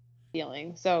uneasy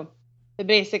feeling. So the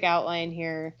basic outline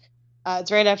here,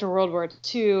 it's right after World War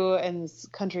II, and this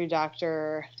country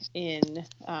doctor in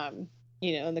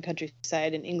the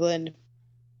countryside in England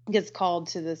gets called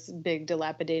to this big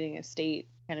dilapidating estate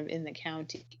kind of in the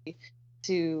county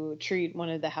to treat one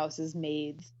of the house's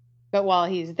maids. But while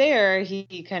he's there,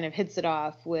 he kind of hits it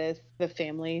off with the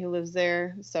family who lives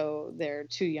there. So they're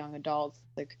two young adults,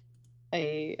 like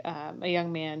a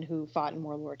young man who fought in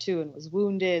World War II and was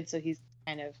wounded, so he's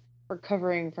kind of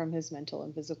recovering from his mental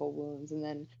and physical wounds, and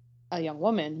then a young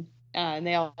woman, and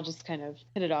they all just kind of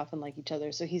hit it off and like each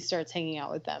other. So he starts hanging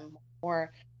out with them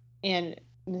more, and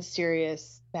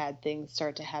mysterious bad things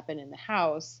start to happen in the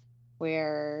house,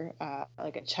 where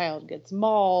like a child gets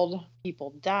mauled, people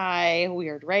die,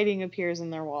 weird writing appears on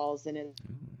their walls, and it's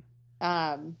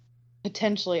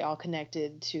potentially all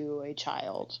connected to a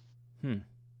child. And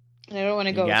I don't want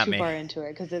to go too far into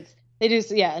it because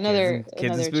another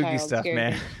spooky child stuff,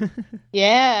 man.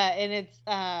 Yeah, and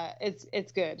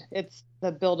it's good.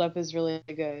 The buildup is really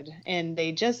good, and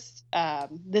they just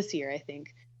this year, I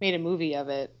think, made a movie of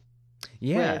it.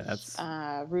 Yeah, with, that's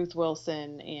Ruth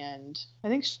Wilson, and I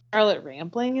think Charlotte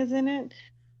Rampling is in it,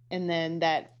 and then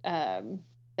that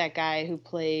guy who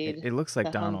played. It looks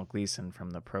like Donald Gleason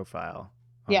from The Profile.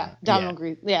 Yeah, Donald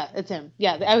Gleason. Yeah, it's him.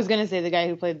 Yeah, I was gonna say the guy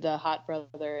who played the hot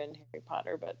brother in Harry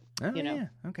Potter, but yeah,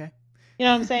 okay. You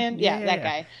know what I'm saying? Yeah, that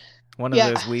guy. One of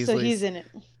those Weasleys. So he's in it.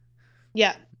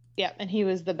 Yeah, and he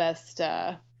was the best.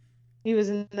 He was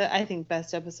in the, I think,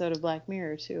 best episode of Black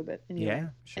Mirror too. But anyway,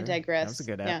 sure. I digress. That was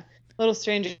a good Little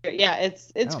Stranger. Yeah,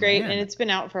 it's Oh, great, man. and it's been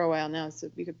out for a while now, so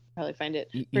you could probably find it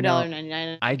You for know,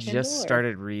 $1.99 I on just Kindle.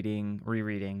 started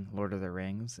rereading Lord of the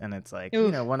Rings, and it's like,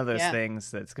 Oof, one of those yeah.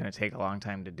 things that's going to take a long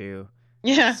time to do.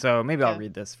 Yeah. So maybe I'll Yeah.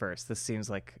 read this first. This seems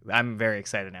like I'm very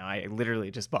excited now. I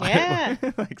literally just bought Yeah.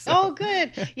 it. Like, so. Oh,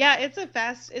 good. Yeah, it's a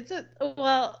fast-ish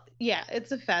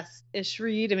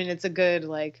read. I mean, it's a good,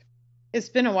 like, it's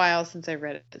been a while since I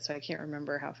read it, so I can't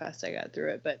remember how fast I got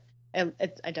through it, but I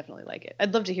definitely like it.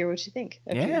 I'd love to hear what you think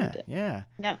after you read it.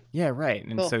 Yeah, right.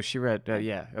 And Cool. so she read,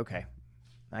 okay,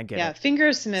 I get it.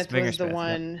 Fingersmith was the Fingersmith,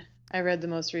 one yep. I read the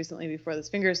most recently before this.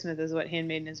 Fingersmith is what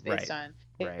Handmaiden is based on.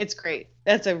 Right. It's great.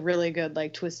 That's a really good,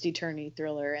 like, twisty-turny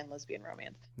thriller and lesbian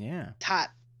romance. Yeah. It's hot.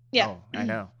 Yeah. Oh, I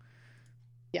know.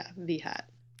 Yeah, V hot.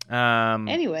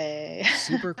 Anyway.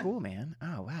 Super cool, man.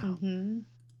 Oh, wow. Mm-hmm.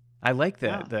 I like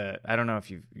the I don't know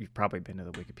if you've probably been to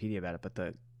the Wikipedia about it,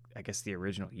 but I guess the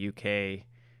original UK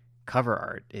cover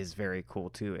art is very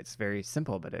cool too. It's very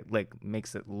simple, but it like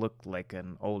makes it look like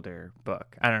an older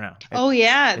book. I don't know.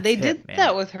 They did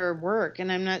that with her work,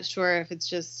 and I'm not sure if it's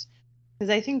just because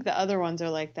I think the other ones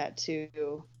are like that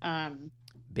too.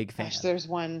 Big fan. There's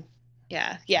one.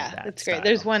 Yeah, it's style. great.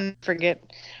 There's one. Forget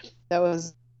that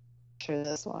was. Sure,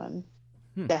 this one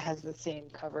that has the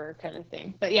same cover kind of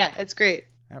thing. But yeah, it's great.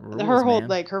 That rules, her whole man.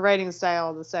 like her writing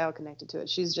style, the style connected to it.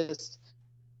 She's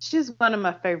one of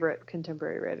my favorite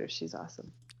contemporary writers. She's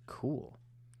awesome. Cool.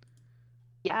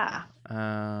 Yeah.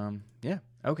 Yeah.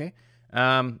 Okay.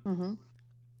 Mm-hmm.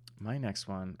 My next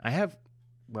one, I have.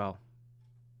 Well.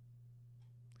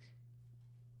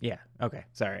 Yeah. Okay.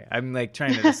 Sorry, I'm like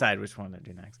trying to decide which one to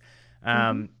do next.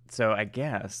 So I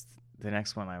guess the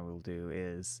next one I will do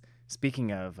is,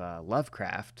 speaking of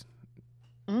Lovecraft,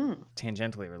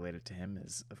 tangentially related to him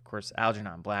is, of course,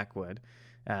 Algernon Blackwood,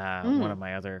 one of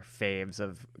my other faves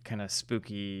of kind of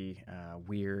spooky,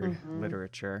 weird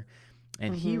literature.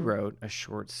 And he wrote a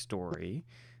short story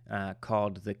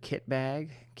called The Kit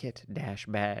Bag. It's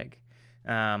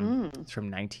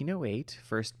from 1908,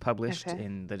 first published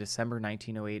in the December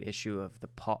 1908 issue of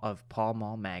Pall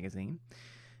Mall magazine.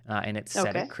 And it's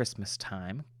set at Christmas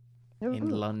time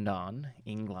in London,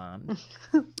 England.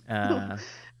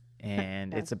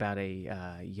 And it's about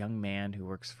a young man who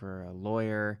works for a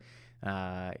lawyer.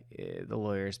 The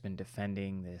lawyer's been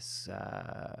defending this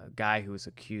guy who was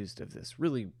accused of this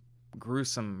really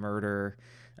gruesome murder.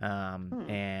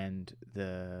 And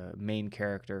the main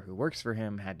character who works for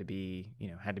him had to be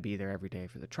there every day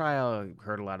for the trial.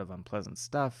 Heard a lot of unpleasant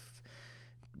stuff.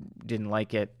 Didn't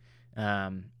like it.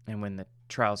 And when the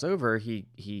trial's over,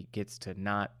 he gets to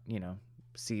not,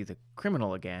 see the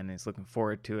criminal again. He's looking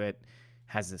forward to it.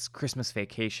 Has this Christmas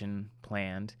vacation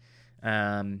planned.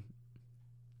 And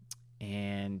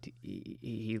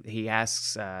he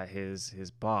asks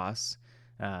his boss,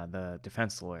 the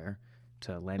defense lawyer,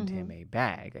 to lend him a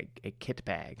bag, a kit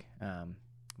bag,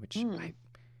 which I,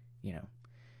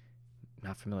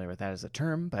 not familiar with that as a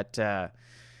term, but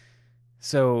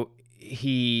so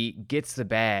he gets the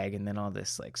bag, and then all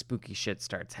this like spooky shit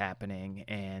starts happening,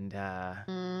 and it's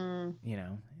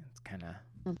kind of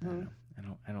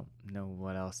I don't know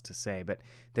what else to say, but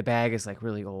the bag is like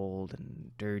really old and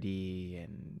dirty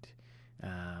and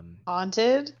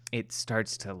haunted. It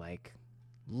starts to like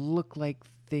look like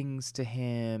things to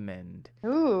him, and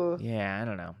yeah, I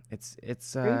don't know. It's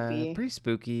pretty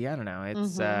spooky. I don't know.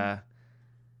 It's I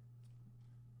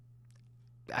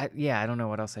don't know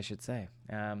what else I should say.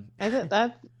 I think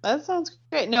that sounds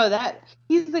great. No,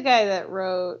 he's the guy that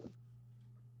wrote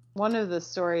one of the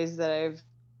stories that I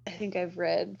think I've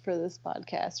read for this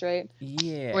podcast, right?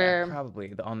 Yeah,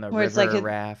 probably on the river like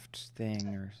raft thing,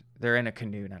 or they're in a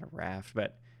canoe, not a raft.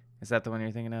 But is that the one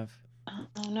you're thinking of?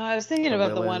 Oh no, I was thinking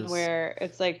about the one where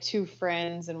it's like two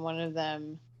friends and one of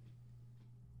them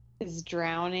is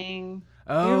drowning.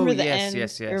 Oh,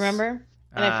 yes. Remember?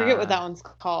 And I forget what that one's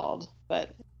called,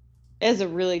 but it has a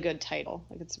really good title.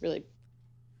 Like it's really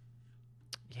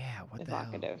what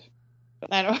evocative.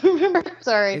 I don't remember.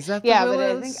 Sorry. Is that the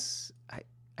Willows? But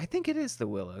I think it is the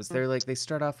Willows. They're like they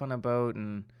start off on a boat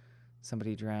and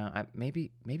somebody drown.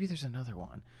 Maybe there's another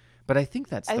one, but I think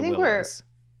that's the Willows.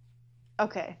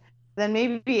 Okay. Then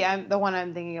maybe the one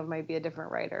I'm thinking of might be a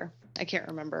different writer. I can't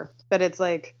remember, but it's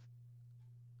like,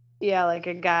 like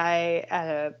a guy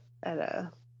at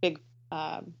a big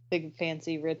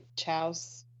fancy rich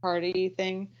house party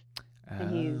thing,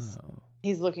 and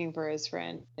he's looking for his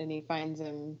friend, and he finds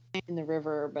him in the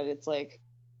river, but it's like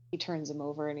he turns him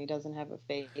over and he doesn't have a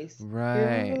face. Right. You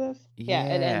remember this? Yeah,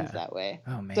 it ends that way.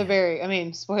 Oh man.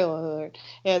 It's spoiler alert.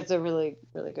 Yeah, it's a really,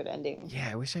 really good ending. Yeah,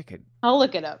 I wish I could. I'll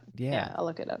look it up. Yeah, I'll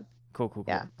look it up. Cool.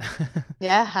 Yeah.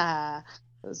 Yeah.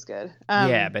 It was good.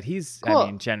 Yeah, but he's, cool. I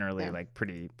mean, generally like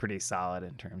pretty solid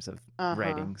in terms of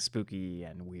writing spooky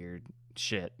and weird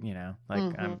shit, you know?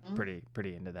 Like I'm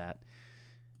pretty into that.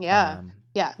 Yeah.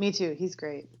 Yeah, me too. He's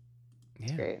great.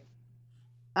 He's great.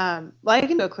 Well, I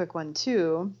can do a quick one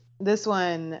too. This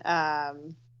one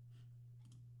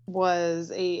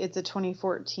it's a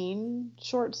 2014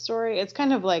 short story. It's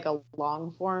kind of like a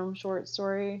long form short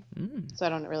story. So I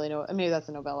don't really know. Maybe that's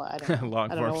a novella. I don't know. Long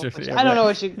form short. I don't know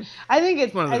what you. I think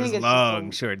it's one of those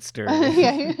long short stories.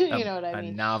 Yeah, you know what I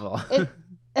mean. A novel.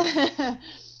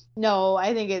 No,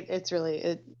 I think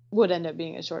it would end up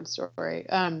being a short story.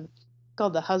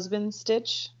 Called The Husband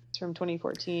Stitch. It's from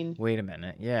 2014. Wait a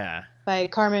minute. Yeah. By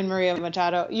Carmen Maria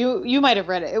Machado. You might have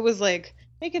read it. It was like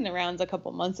making the rounds a couple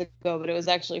months ago, but it was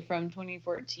actually from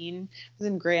 2014. It was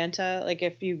in Granta. Like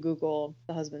if you Google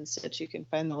The Husband Stitch, you can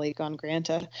find the link on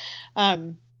Granta.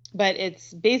 But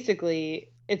it's basically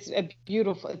it's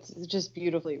just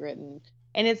beautifully written.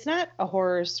 And it's not a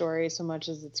horror story so much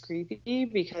as it's creepy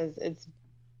because it's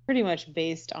pretty much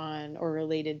based on or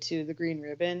related to The Green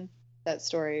Ribbon. That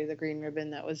story, The Green Ribbon,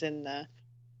 that was in the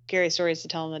Scary Stories to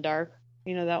Tell in the Dark.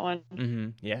 You know that one?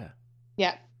 Mm-hmm. Yeah.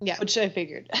 Yeah, which I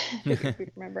figured we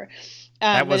remember.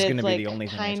 That was going to be the only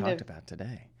thing I talked about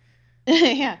today.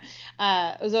 Yeah.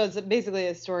 So it's basically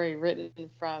a story written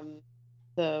from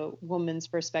the woman's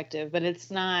perspective, but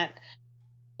it's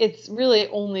really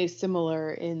only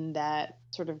similar in that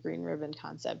sort of Green Ribbon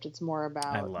concept. It's more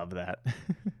about. I love that.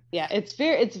 Yeah, it's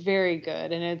very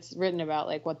good, and it's written about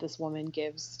like what this woman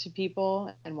gives to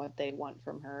people and what they want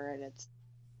from her, and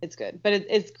it's good, but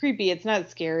it's creepy. It's not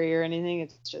scary or anything.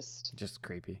 It's just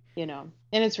creepy, you know,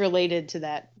 and it's related to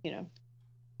that, you know,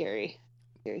 scary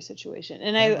situation.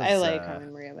 And I like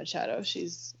Carmen Maria Machado.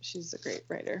 She's a great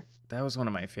writer. That was one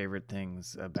of my favorite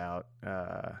things about.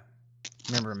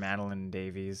 Remember Madeline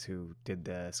Davies, who did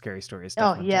the Scary Stories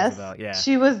stuff? Oh, yes. Jezebel? Yeah.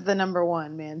 She was the number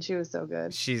one, man. She was so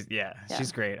good. She's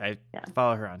great. I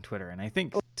follow her on Twitter, and I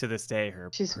think to this day her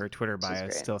Twitter bio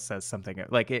still says something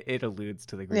like it alludes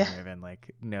to the Green Ribbon.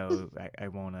 Like, no, I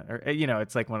won't. Or you know,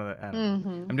 it's like one of the. I don't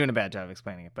know. I'm doing a bad job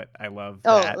explaining it, but I love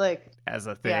that as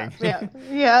a thing.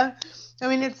 Yeah. I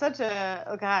mean, it's such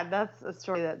a that's a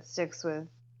story that sticks with.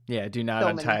 Yeah. Do not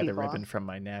untie the ribbon from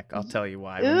my neck. I'll tell you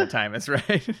why when the time is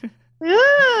right.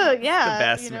 Yeah, the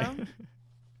best, you know? man.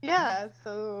 Yeah,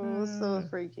 so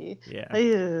freaky.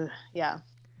 Yeah. Yeah.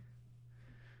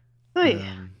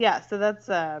 So that's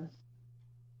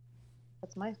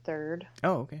my third.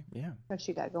 Oh, okay. Yeah. What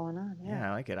you got going on? Yeah,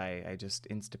 I like it. I just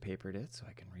Instapapered it so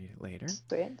I can read it later.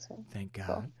 Sweet. Thank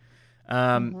God.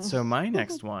 So my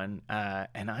next one,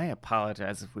 and I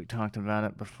apologize if we talked about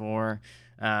it before.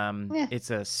 It's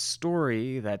a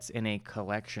story that's in a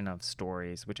collection of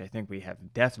stories, which I think we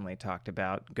have definitely talked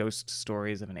about. Ghost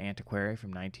Stories of an Antiquary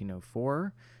from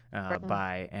 1904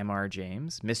 by M.R.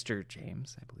 James, Mr.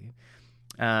 James, I believe.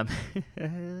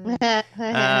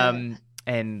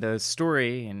 And the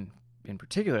story in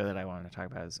particular that I wanted to talk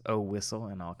about is "Oh Whistle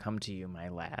and I'll Come to You, My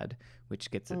Lad,"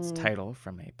 which gets its title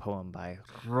from a poem by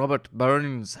Robert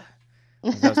Burns.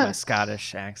 That was my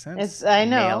Scottish accent. I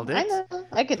know. Nailed it. I know.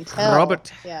 I can tell.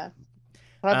 Robert. Yeah.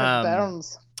 Robert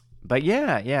Burns. But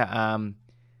yeah.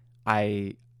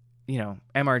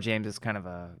 M.R. James is kind of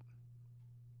a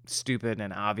stupid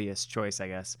and obvious choice, I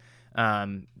guess.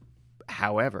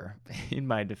 However, in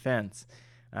my defense,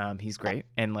 he's great.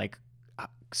 And like,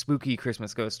 spooky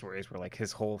Christmas ghost stories were like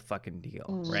his whole fucking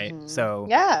deal, right? So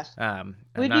yeah,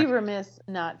 we'd be remiss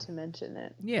not to mention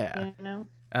it. Yeah, you know.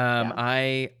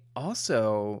 I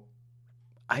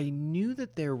knew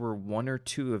that there were one or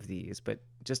two of these, but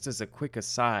just as a quick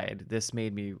aside, this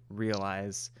made me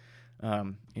realize,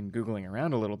 in Googling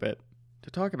around a little bit to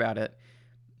talk about it,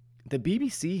 the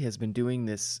BBC has been doing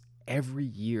this every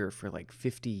year for like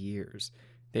 50 years.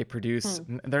 They produce,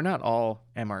 they're not all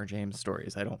M.R. James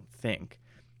stories, I don't think.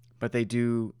 But they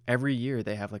do every year.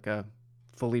 They have like a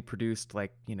fully produced,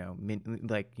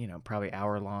 probably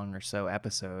hour long or so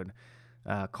episode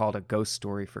called A Ghost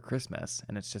Story for Christmas,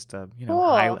 and it's just a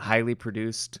highly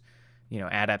produced,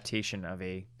 adaptation of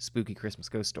a spooky Christmas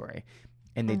ghost story.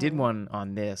 And they did one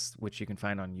on this, which you can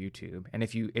find on YouTube. And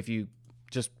if you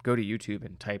just go to YouTube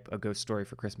and type "A Ghost Story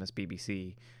for Christmas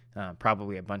BBC,"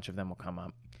 probably a bunch of them will come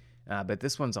up. But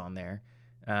this one's on there.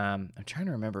 I'm trying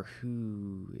to remember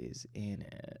who is in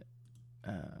it.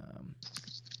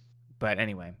 But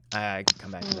anyway, I can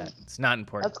come back to that. It's not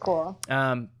important. That's cool.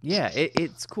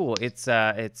 It's cool. It's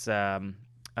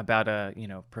about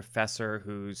a professor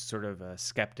who's sort of a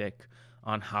skeptic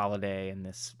on holiday in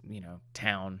this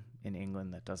town in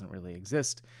England that doesn't really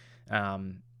exist,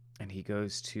 and he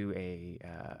goes to a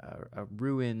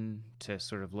ruin to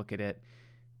sort of look at it,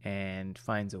 and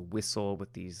finds a whistle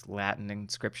with these Latin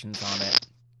inscriptions on it.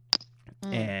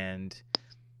 And,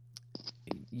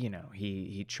 you know,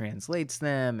 he translates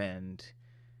them and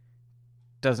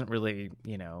doesn't really,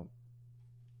 you know,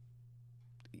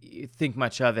 think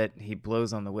much of it. He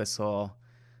blows on the whistle.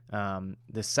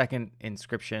 The second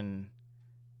inscription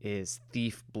is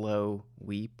thief, blow,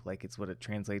 weep, like it's what it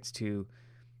translates to.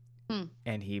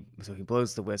 And he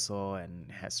blows the whistle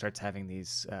and starts having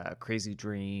these crazy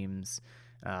dreams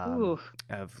of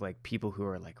like people who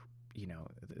are like, you know,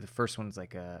 the first one's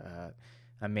like a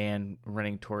man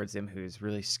running towards him who's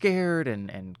really scared,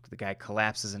 and the guy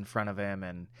collapses in front of him,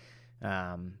 and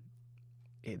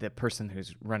the person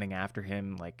who's running after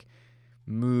him like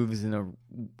moves in a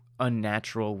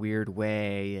unnatural weird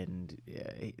way, and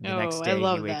the next day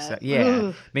he wakes up.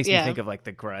 Yeah, makes me think of like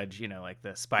The Grudge, you know, like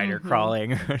the spider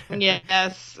crawling.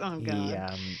 Yes. Oh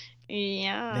god.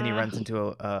 Then he runs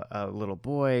into a little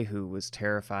boy who was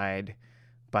terrified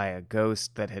by a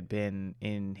ghost that had been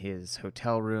in his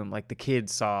hotel room. Like the kid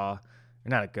saw,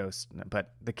 not a ghost,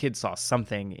 but the kid saw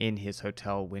something in his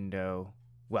hotel window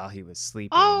while he was sleeping.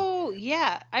 Oh,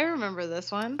 yeah. I remember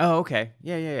this one. Oh, okay.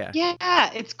 Yeah.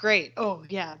 Yeah, it's great. Oh,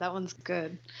 yeah, that one's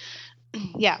good.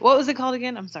 Yeah, what was it called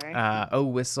again? I'm sorry. Oh,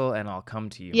 Whistle and I'll Come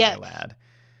to You, My Lad.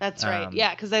 That's right.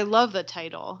 Yeah, because I love the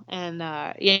title. And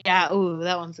that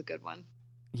one's a good one.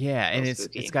 Yeah, and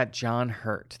it's got John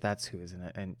Hurt. That's who is in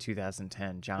it in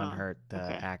 2010. John Hurt, the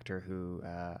actor who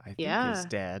I think is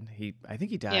dead. I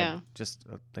think he died just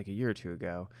like a year or two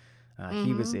ago.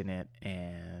 He was in it,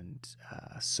 and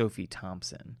Sophie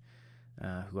Thompson,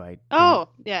 who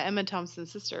Emma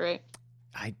Thompson's sister, right?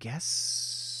 I guess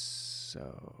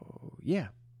so. Yeah.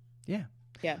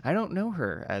 I don't know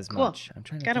her as much. I'm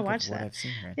trying to think of what I've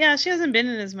seen her in. Yeah, she hasn't been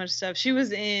in as much stuff. She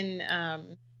was in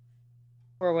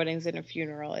 4 Weddings and a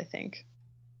Funeral, I think.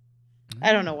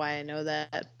 I don't know why I know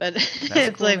that, but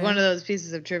it's cool, like one of those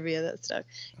pieces of trivia that stuck.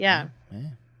 Yeah.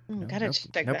 Gotta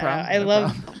check that out.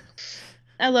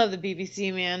 I love the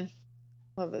BBC, man.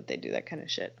 Love that they do that kind of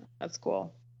shit. That's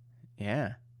cool.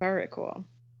 Yeah. Very cool.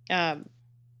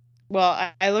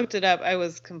 Well, I looked it up. I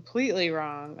was completely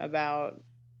wrong about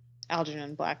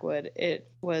Algernon Blackwood. It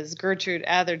was Gertrude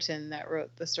Atherton that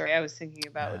wrote the story I was thinking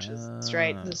about, which is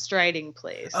The Striding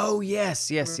Place. Oh, yes.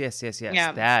 Yeah.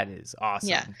 That is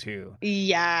awesome, too.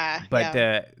 Yeah. But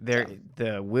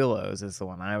the Willows is the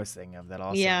one I was thinking of that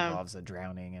also involves a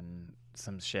drowning and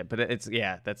some shit. But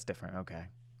that's different. Okay.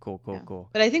 Cool.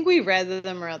 But I think we read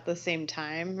them around the same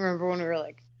time. Remember when we were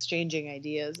like exchanging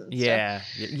ideas and stuff?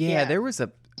 Yeah. There was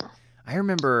I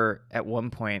remember at one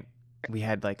point we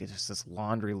had like just this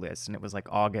laundry list, and it was like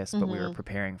August, but we were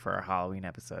preparing for our Halloween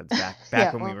episodes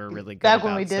back when we were really good. Back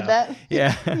when we did that.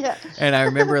 Yeah. And I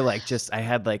remember like I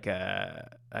had like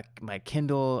my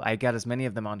Kindle. I got as many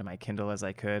of them onto my Kindle as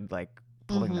I could, like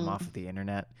pulling them off of the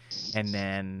internet, and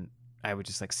then I would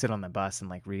just like sit on the bus and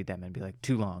like read them and be like,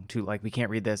 too long, like we can't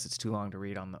read this. It's too long to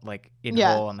read on the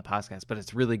whole on the podcast, but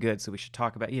it's really good. So we should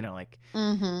talk about, like,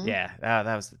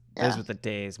 those were the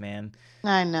days, man.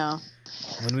 I know.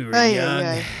 When we were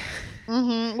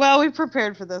young. Well, we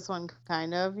prepared for this one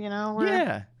kind of,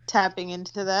 we're tapping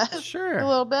into that a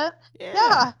little bit.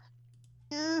 Yeah.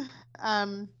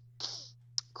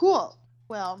 Cool.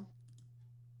 Well,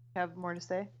 have more to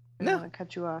say? I don't want to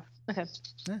cut you off. Okay.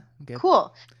 Yeah, good.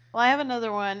 Cool. Well, I have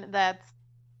another one that's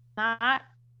not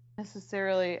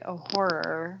necessarily a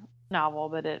horror novel,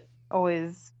 but it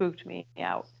always spooked me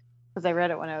out because I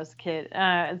read it when I was a kid.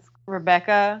 It's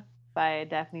Rebecca by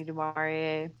Daphne du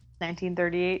Maurier,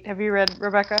 1938. Have you read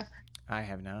Rebecca? I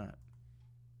have not.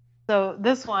 So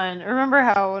this one, remember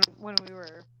how when we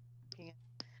were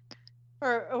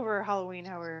over Halloween,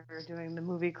 how we were doing the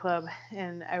movie club,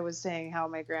 and I was saying how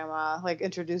my grandma like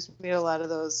introduced me to a lot of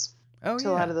those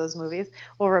movies.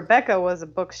 Well, Rebecca was a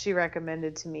book she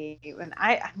recommended to me when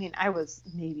I was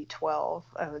maybe 12,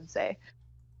 I would say,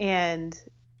 and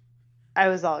I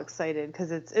was all excited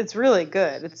because it's really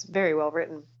good. It's very well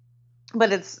written,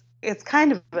 but it's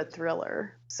kind of a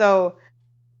thriller. So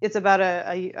it's about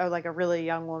a really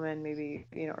young woman, maybe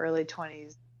early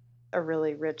 20s, a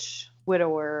really rich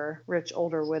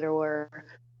older widower,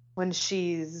 when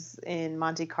she's in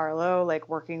Monte Carlo, like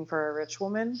working for a rich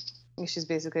woman. She's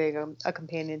basically a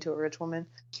companion to a rich woman,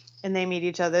 and they meet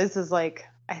each other. This is like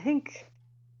I think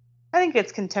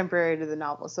it's contemporary to the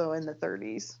novel, so in the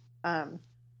 30s.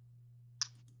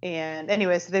 And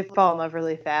anyway, so they fall in love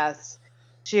really fast.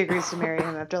 She agrees to marry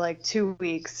him after like 2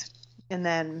 weeks, and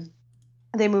then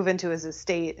they move into his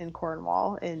estate in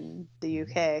Cornwall in the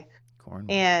UK.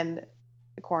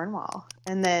 Cornwall.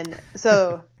 And then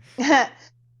so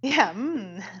Yeah,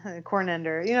 corn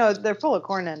ender. You know, they're full of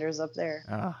corn enders up there.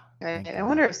 Oh, right? I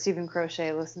wonder if Stephen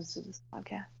Crochet listens to this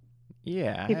podcast.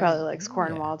 Yeah. He probably likes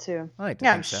Cornwall too. I like to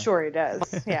yeah, think I'm so. sure he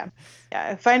does. Yeah.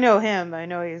 Yeah. If I know him, I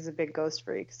know he's a big ghost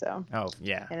freak, so. Oh,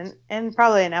 yeah. And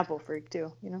probably an apple freak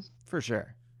too, you know? For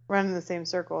sure. Running the same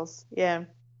circles. Yeah.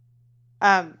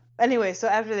 Anyway, so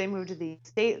after they moved to the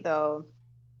estate though,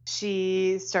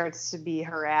 she starts to be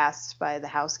harassed by the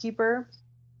housekeeper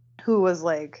who was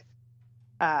like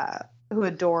who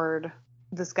adored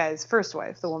this guy's first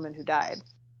wife, the woman who died,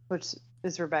 which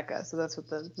is Rebecca. So that's what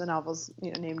the novel's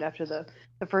named after the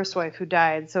first wife who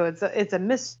died. So it's a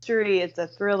mystery, it's a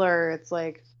thriller, it's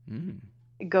like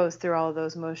it goes through all of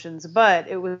those motions. But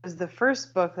it was the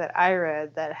first book that I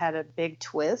read that had a big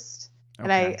twist.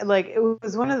 Okay. And it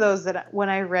was one of those that when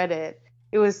I read it,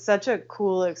 it was such a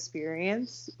cool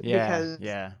experience.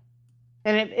 Yeah.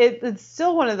 And it's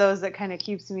still one of those that kind of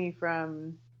keeps me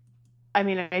from. I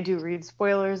mean, I do read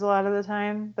spoilers a lot of the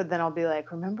time, but then I'll be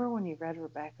like, remember when you read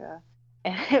Rebecca?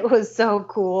 And it was so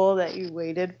cool that you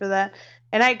waited for that.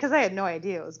 And because I had no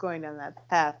idea it was going down that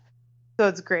path. So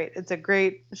it's great. It's a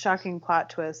great, shocking plot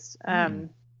twist.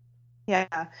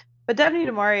 Yeah. But Daphne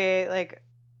du Maurier, like,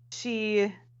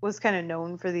 she was kind of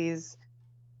known for these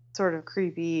sort of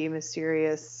creepy,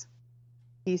 mysterious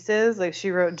pieces. Like,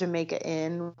 she wrote Jamaica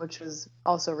Inn, which was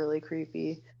also really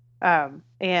creepy.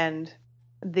 And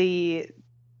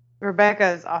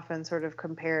Rebecca is often sort of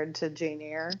compared to Jane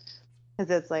Eyre because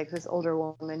it's like this older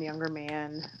woman, younger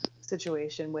man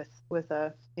situation with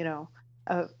a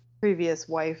previous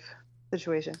wife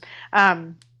situation.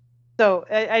 So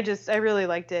I really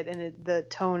liked it, and the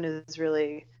tone is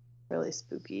really, really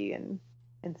spooky and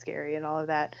scary and all of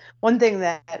that. One thing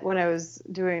that when I was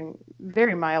doing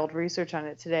very mild research on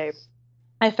it today,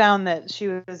 I found that she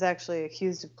was actually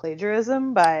accused of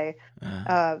plagiarism by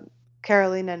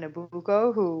Carolina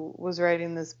Nabucco, who was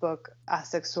writing this book,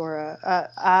 Asexora,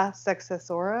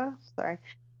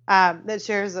 that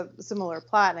shares a similar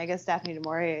plot. And I guess Daphne du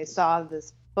Maurier saw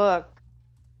this book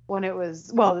when it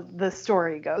was, well, the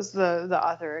story goes, the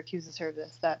author accuses her of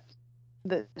this, that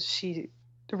she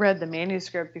read the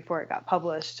manuscript before it got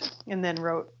published and then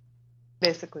wrote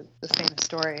basically the same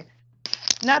story.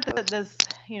 Not that this,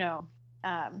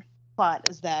 plot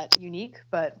is that unique,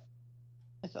 but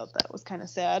I felt that was kind of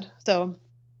sad. So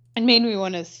it made me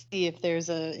want to see if there's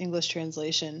an English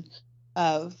translation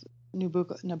of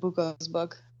Nabucco's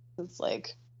book. It's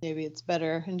like maybe it's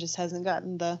better and just hasn't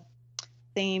gotten the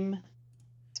same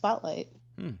spotlight.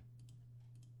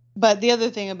 But the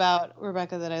other thing about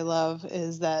Rebecca that I love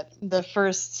is that the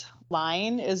first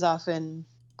line is often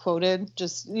quoted,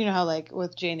 just how like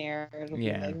with Jane Eyre, it'll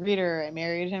be like, reader, I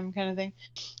married him kind of thing.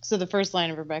 So the first line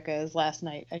of Rebecca is, last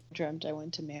night I dreamt I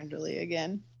went to Manderley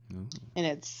again. And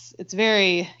it's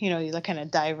very, you kind of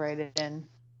dive right in.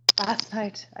 Last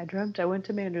night I dreamt I went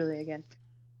to Manderley again.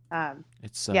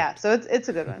 It sucked. Yeah, so it's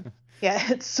a good one.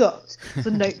 Yeah, it sucked. It's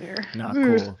a nightmare. Not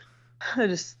cool. I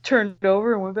just turned it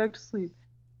over and went back to sleep.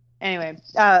 Anyway,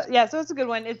 yeah, so it's a good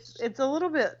one. It's a little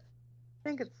bit, I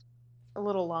think it's a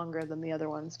little longer than the other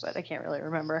ones, but I can't really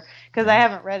remember because I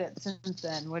haven't read it since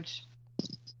then, which,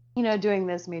 doing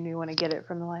this made me want to get it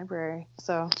from the library.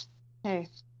 So, hey,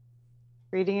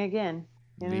 reading again.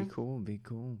 Be cool.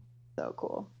 So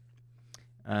cool.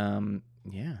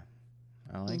 Yeah,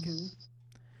 I like it.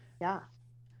 Yeah.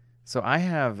 So I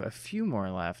have a few more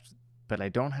left, but I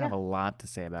don't have a lot to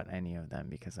say about any of them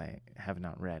because I have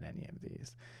not read any of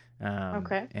these.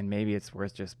 Okay. And maybe it's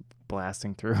worth just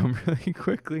blasting through them really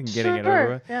quickly and getting it over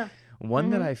with. Yeah.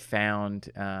 One that I found,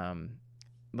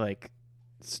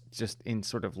 just in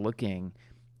sort of looking,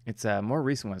 it's a more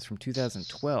recent one. It's from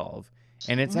 2012,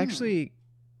 and it's actually,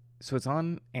 so it's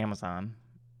on Amazon.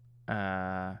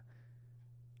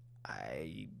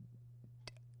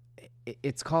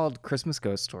 It's called Christmas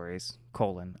Ghost Stories,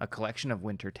 a collection of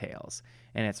winter tales.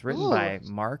 And it's written by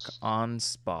Mark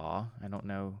Onspaw. I don't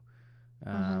know.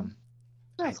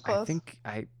 That's close.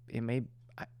 I think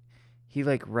he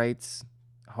like writes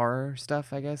horror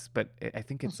stuff, I guess, but I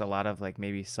think it's a lot of like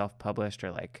maybe self-published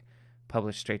or like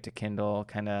published straight to Kindle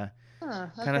kind of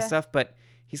stuff. But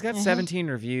he's got 17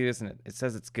 reviews and it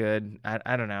says it's good.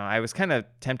 I don't know. I was kind of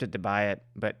tempted to buy it,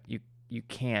 but you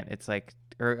can't. It's like,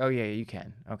 you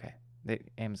can. Okay.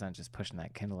 Amazon's just pushing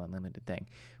that Kindle Unlimited thing.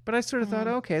 But I sort of thought,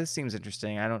 okay, this seems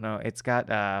interesting. I don't know. It's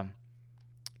got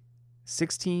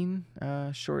 16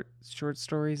 short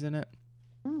stories in it.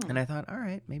 And I thought, all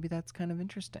right, maybe that's kind of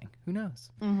interesting. Who knows?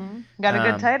 Got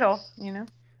a good title,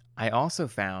 I also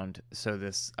found,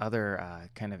 this other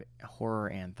kind of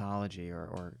horror anthology,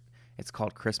 or it's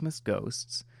called Christmas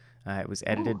Ghosts. It was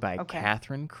edited by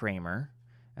Catherine Kramer.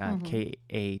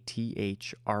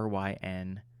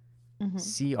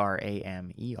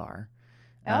 KATHRYNCRAMER.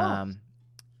 Oh.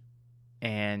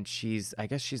 And I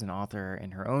guess she's an author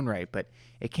in her own right, but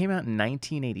it came out in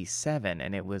 1987,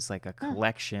 and it was like a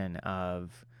collection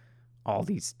of all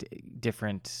these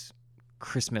different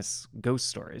Christmas ghost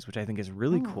stories, which I think is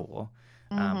really cool.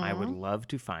 I would love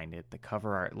to find it. The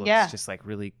cover art looks just like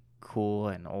really cool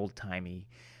and old-timey.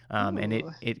 And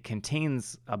it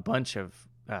contains a bunch of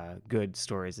good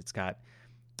stories. It's got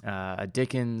a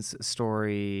Dickens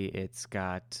story. It's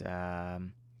got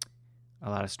a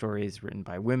lot of stories written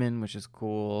by women, which is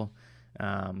cool.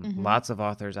 Lots of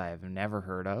authors I have never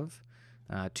heard of.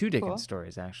 2 Dickens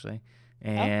stories, actually.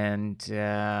 And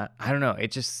I don't know.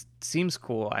 It just seems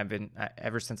cool. I've been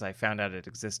ever since I found out it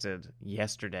existed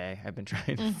yesterday. I've been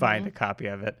trying to find a copy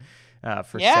of it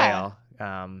for sale.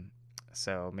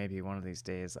 So maybe one of these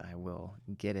days I will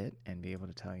get it and be able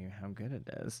to tell you how good it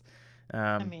is.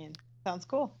 I mean, sounds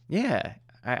cool. Yeah,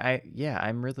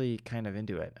 I'm really kind of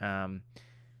into it.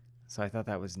 So I thought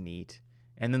that was neat.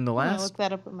 And then the last, I look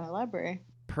that up in my library.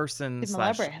 Person /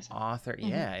 author,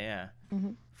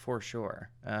 for sure.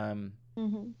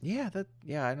 Yeah,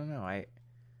 I don't know. I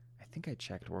think I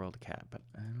checked WorldCat, but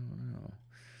I don't know.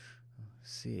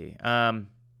 Let's see.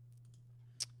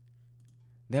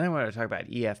 Then I wanted to talk about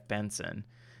E.F. Benson,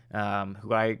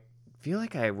 who I feel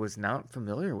like I was not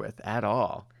familiar with at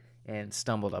all and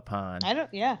stumbled upon. I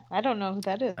don't know who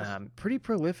that is. Pretty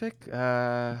prolific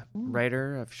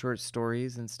writer of short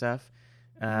stories and stuff.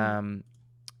 In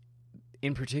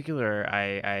particular,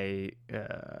 I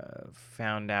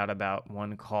found out about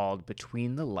one called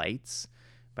Between the Lights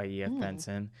by E.F.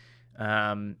 Benson.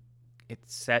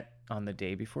 It's set on the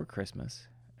day before Christmas,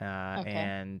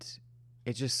 and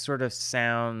it just sort of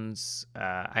sounds...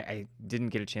 I didn't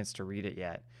get a chance to read it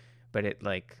yet, but it,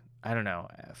 like, I don't know.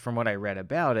 From what I read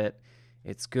about it,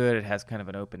 it's good. It has kind of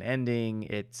an open ending.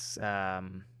 It's, I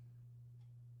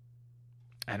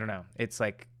don't know. It's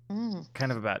like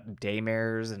kind of about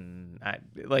daymares and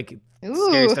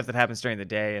scary stuff that happens during the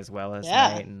day as well as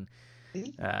night. And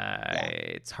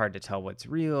it's hard to tell what's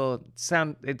real.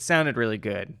 It sounded really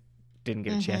good. Didn't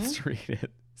get a chance to read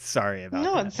it. Sorry about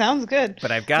that. No, it sounds good.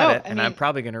 But I've got it, and I'm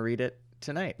probably going to read it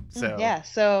tonight. So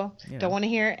don't want to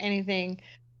hear anything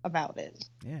about it.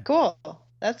 Yeah. Cool.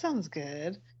 That sounds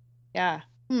good. Yeah.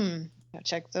 I'll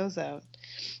check those out.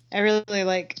 I really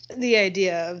like the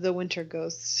idea of the Winter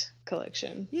Ghosts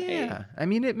collection. Yeah. I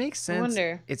mean, it makes sense. I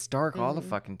wonder. It's dark all the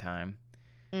fucking time.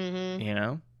 You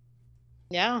know?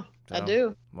 Yeah, so, I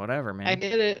do. Whatever, man. I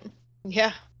get it.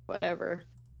 Yeah, whatever.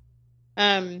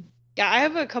 Yeah, I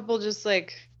have a couple just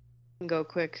like go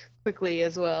quickly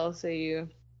as well. So you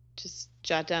just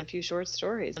jot down a few short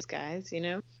stories, guys, you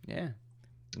know? Yeah.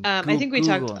 I think we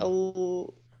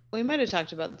we might have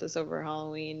talked about this over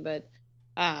Halloween, but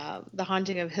The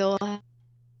Haunting of Hill,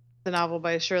 the novel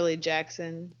by Shirley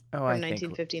Jackson from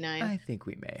 1959. I think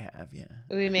we may have, yeah.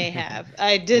 We may have.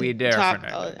 I did talk.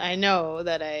 Definitely. I know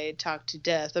that I talked to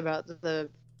death about the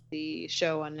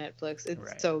show on Netflix.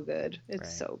 It's so good.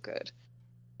 It's so good.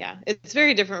 Yeah, it's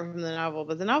very different from the novel,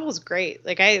 but the novel's great.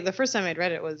 Like the first time I'd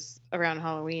read it was around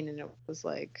Halloween, and it was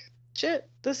like, shit,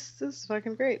 this is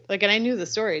fucking great. Like, and I knew the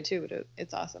story too, but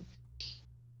it's awesome.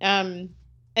 And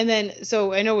then,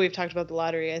 so I know we've talked about The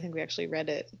Lottery. I think we actually read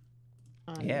it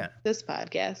on this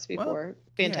podcast before. Well,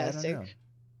 fantastic. I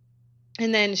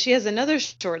and then she has another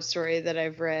short story that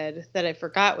I've read that I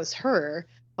forgot was her,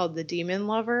 called The Demon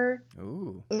Lover.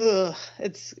 Ooh. Ugh,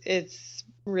 it's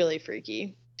really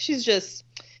freaky. She's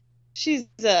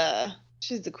the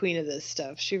queen of this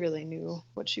stuff. She really knew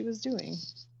what she was doing.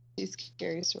 These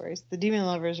scary stories. The Demon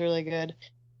Lover is really good.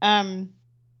 And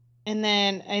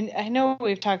then I know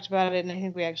we've talked about it, and I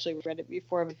think we actually read it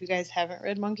before, but if you guys haven't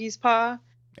read Monkey's Paw,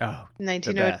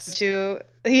 1902,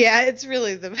 yeah, it's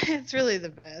really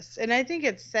the best. And I think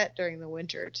it's set during the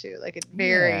winter too. Like, it's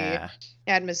very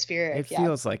atmospheric. It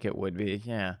feels like it would be,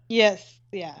 yeah. Yes,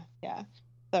 yeah.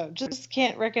 So just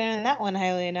can't recommend that one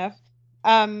highly enough.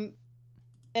 And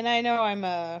I know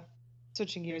I'm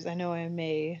switching gears. I know I'm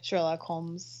a Sherlock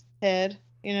Holmes head,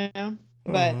 you know,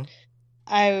 but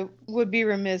I would be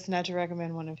remiss not to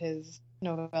recommend one of his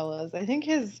novellas. I think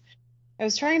I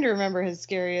was trying to remember his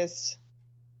scariest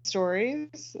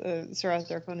stories, Sir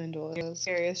Arthur Conan Doyle's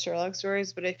scariest Sherlock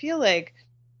stories, but I feel like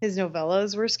his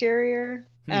novellas were scarier.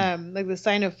 Like The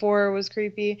Sign of Four was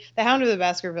creepy. The Hound of the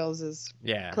Baskervilles is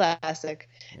classic.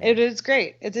 Yeah. It is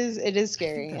great. It is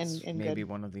scary and maybe good.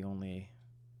 One of the only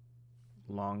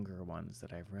longer ones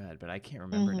that I've read, but I can't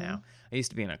remember now. I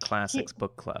used to be in a classics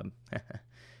book club.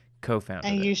 Co-founder.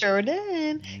 And you sure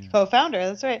did. Yeah. Co-founder,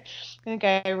 that's right. I think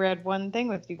I read one thing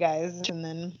with you guys and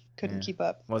then couldn't keep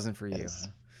up. Wasn't for you, huh?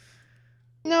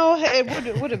 No,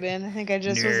 it would have been. I think I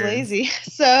just was lazy.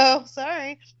 So,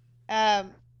 sorry.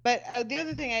 But the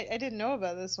other thing, I didn't know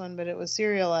about this one, but it was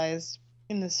serialized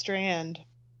in the Strand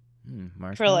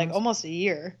for like almost a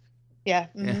year. Yeah.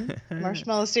 Mm-hmm.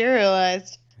 Marshmallow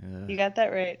serialized. You got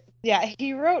that right. Yeah,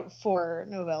 he wrote 4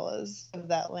 novellas of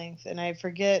that length, and I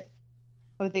forget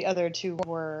what the other 2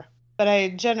 were. But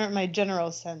my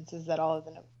general sense is that all of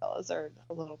the novellas are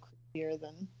a little creepier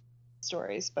than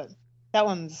stories. But that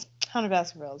one's Hound of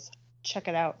Baskervilles. Check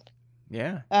it out.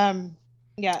 Yeah.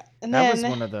 Yeah. And that was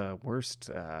one of the worst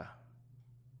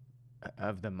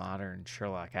of the modern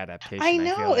Sherlock adaptations. I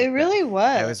know, it really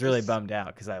was. I was really bummed out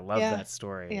because I loved that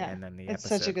story, and then the episode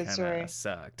such a good story.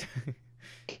 Sucked.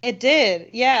 It did.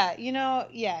 Yeah,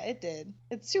 it did.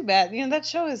 It's too bad. That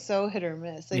show is so hit or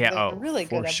miss. Like, really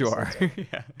good episodes. Sure.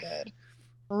 Yeah. Good.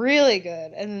 Really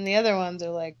good. And then the other ones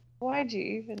are like, why'd you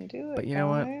even do it? But you know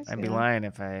what? I'd be lying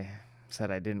if I said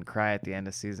I didn't cry at the end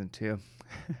of season 2.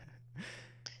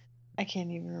 I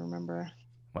can't even remember.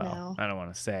 Well, I don't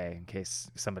want to say in case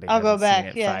somebody I'll go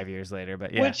back, seen it 5 years later,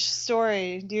 but yeah. Which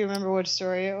story? Do you remember which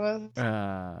story it was?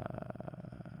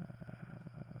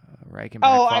 Reichenbach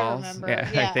Falls. I remember.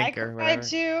 Yeah, I think, I cried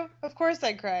too. Of course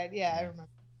I cried. Yeah, I remember.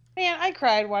 Man, I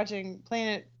cried watching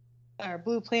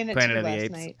Blue Planet 2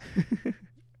 last night.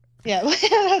 Yeah,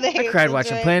 I cried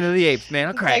watching Planet of the Apes, man.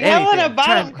 I cried anything. Helena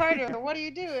Bonham Carter, what are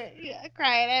you doing? Yeah, I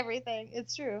cry at everything.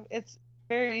 It's true. It's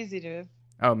very easy to.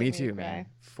 Oh, me too, man.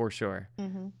 For sure.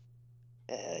 Mm-hmm.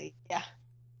 Yeah.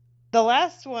 The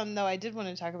last one, though, I did want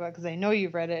to talk about because I know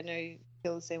you've read it. I know you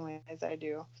feel the same way as I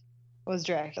do. Was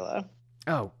Dracula.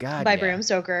 Oh God. By Bram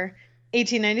Stoker,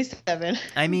 1897.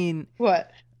 I mean, what?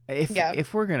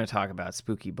 If we're gonna talk about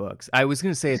spooky books, I was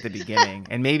gonna say at the beginning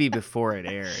and maybe before it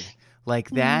aired, like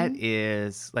that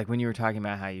is like when you were talking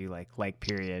about how you like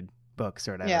period books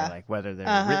or whatever, like whether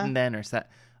they're written then or set.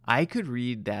 I could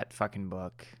read that fucking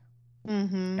book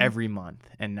every month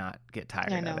and not get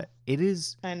tired of it. It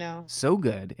is so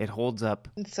good. It holds up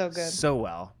it's so good. So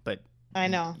well, but I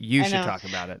know. You should talk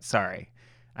about it. Sorry.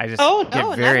 I just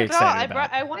get very excited about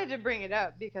it. I wanted to bring it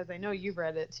up because I know you've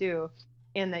read it too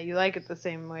and that you like it the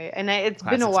same way. And it's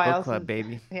Classics been a while book club,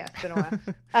 baby. Yeah, it's been a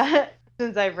while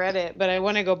since I've read it, but I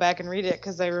want to go back and read it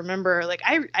because I remember like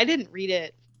I didn't read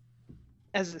it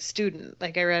as a student.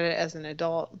 Like I read it as an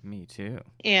adult. Me too.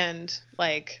 And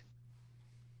like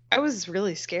I was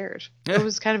really scared. I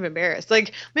was kind of embarrassed. Like,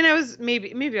 I mean, I was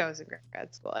maybe I was in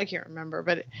grad school. I can't remember,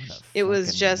 but it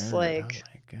was just like,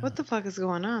 what the fuck is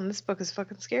going on? This book is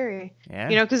fucking scary. Yeah.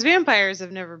 Because vampires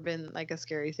have never been like a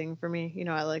scary thing for me.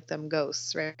 I like them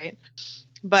ghosts, right?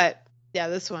 But yeah,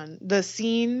 this one, the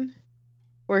scene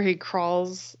where he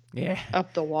crawls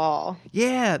up the wall.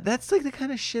 Yeah, that's like the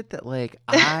kind of shit that like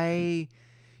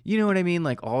you know what I mean?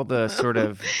 Like all the sort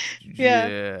of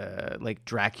like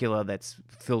Dracula that's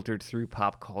filtered through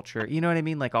pop culture. You know what I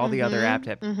mean? Like all the other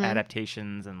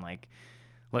adaptations and like,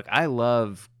 look, I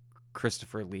love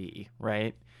Christopher Lee,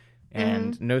 right?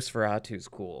 And Nosferatu's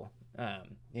cool.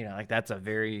 Like that's a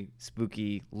very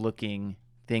spooky looking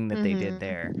thing that they did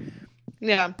there.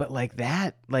 Yeah. But like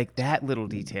that little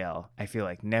detail, I feel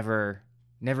like never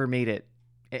made it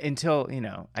until,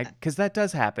 because that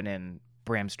does happen in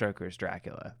Bram Stoker's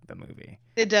Dracula, the movie.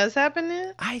 It does happen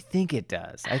in? I think it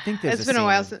does. I think there's it's been a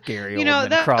while since Gary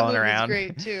Oldman crawling around.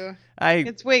 Great too.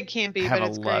 It's way campy, but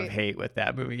it's great. I have a love-hate with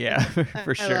that movie. Yeah,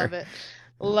 for sure. I love it.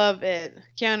 Love it.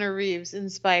 Keanu Reeves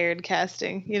inspired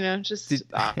casting. Just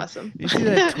awesome. You see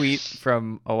that tweet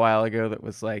from a while ago that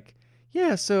was like,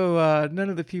 yeah, so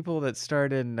none of the people that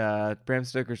starred in Bram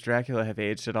Stoker's Dracula have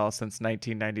aged at all since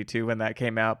 1992 when that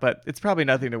came out, but it's probably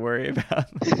nothing to worry about.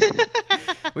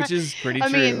 Which is pretty true.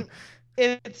 I mean,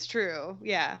 it's true.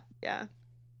 Yeah. No,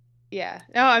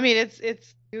 I mean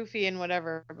it's goofy and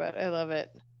whatever, but I love it.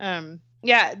 I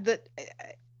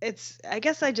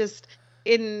guess I just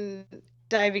in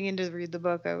diving into read the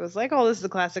book, I was like, oh, this is a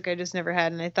classic I just never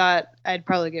had, and I thought I'd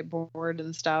probably get bored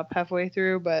and stop halfway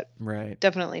through, but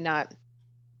definitely not.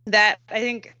 I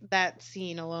think that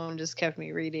scene alone just kept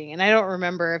me reading, and I don't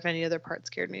remember if any other part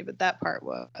scared me, but that part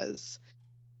was.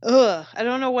 I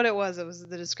don't know what it was. It was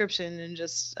the description and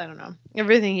just, I don't know,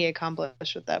 everything he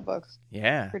accomplished with that book.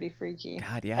 Yeah. Pretty freaky.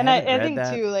 God, yeah. And I think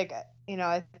that too, like,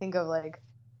 I think of like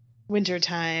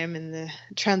wintertime and the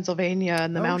Transylvania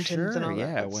and the mountains and all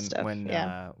that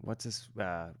stuff. What's his,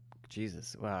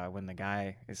 Jesus, when the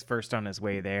guy is first on his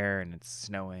way there and it's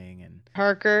snowing and.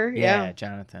 Harker, yeah.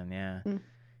 Jonathan, yeah.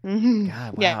 Mm-hmm.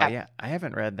 God, wow. Yeah. I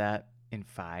haven't read that in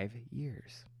 5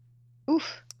 years.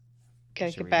 Oof.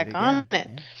 gotta get back on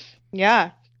it.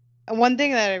 Yeah. One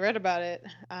thing that I read about it,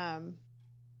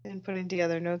 in putting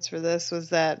together notes for this, was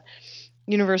that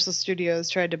Universal Studios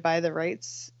tried to buy the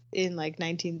rights in like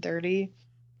 1930,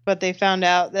 but they found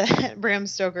out that Bram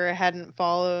Stoker hadn't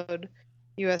followed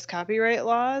U.S. copyright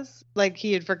laws. Like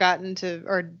he had forgotten to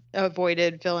or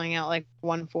avoided filling out like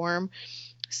one form.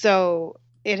 So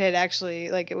it had actually,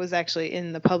 like, it was actually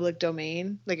in the public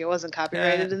domain. Like it wasn't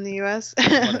copyrighted in the U.S. What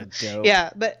a dope.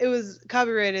 Yeah, but it was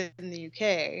copyrighted in the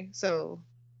U.K. So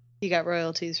he got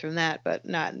royalties from that, but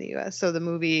not in the U.S. So the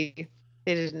movie,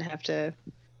 they didn't have to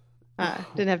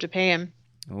pay him.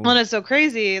 Ooh. Well, and it's so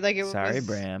crazy. Like it Sorry, was,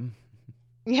 Bram.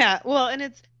 Yeah, well,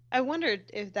 and I wondered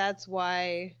if that's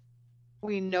why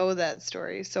we know that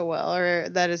story so well, or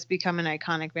that it's become an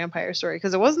iconic vampire story,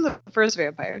 because it wasn't the first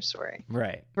vampire story,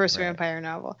 right? First vampire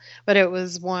novel, but it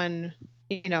was one,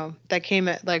 that came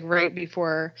at like right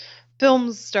before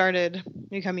films started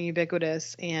becoming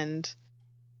ubiquitous, and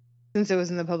since it was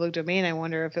in the public domain, I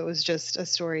wonder if it was just a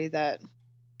story that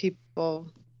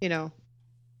people,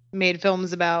 made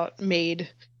films about, made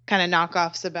kind of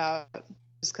knockoffs about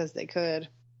just because they could,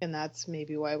 and that's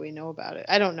maybe why we know about it.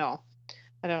 I don't know.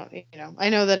 I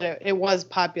know that it was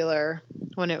popular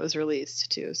when it was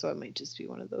released too, so it might just be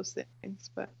one of those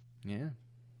things. But yeah.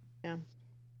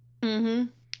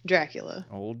 Dracula.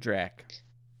 Old Drac.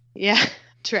 Yeah,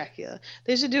 Dracula.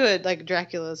 They should do it like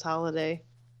Dracula's Holiday.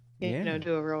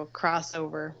 Do a real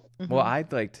crossover. Mm-hmm. Well,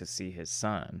 I'd like to see his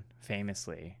son,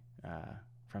 famously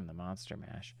from the Monster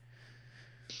Mash.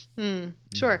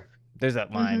 Sure. There's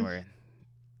that line where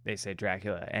they say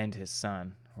Dracula and his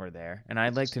son were there, and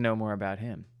I'd like to know more about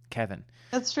him, Kevin.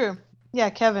 That's true. Yeah,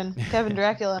 Kevin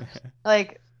Dracula.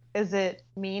 Like, is it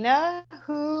Mina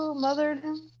who mothered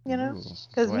him?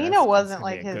 Because Mina wasn't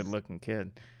like his good-looking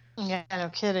kid. Yeah, no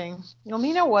kidding.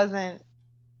 Mina wasn't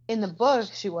in the book.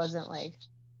 She wasn't like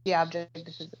the object of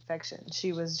his affection.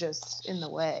 She was just in the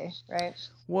way, right?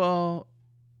 Well,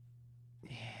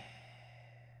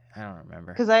 I don't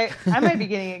remember. Because I might be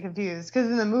getting it confused. Because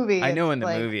in the movie, I know in the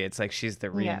movie it's like she's the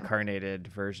reincarnated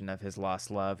version of his lost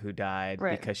love who died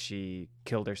because she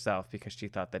killed herself because she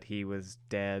thought that he was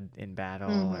dead in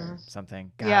battle or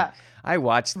something. God, yeah, I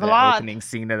watched the opening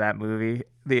scene of that movie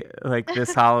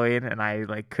this Halloween, and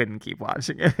I couldn't keep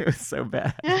watching it. It was so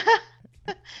bad.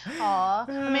 Aw,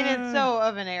 I mean, it's so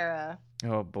of an era.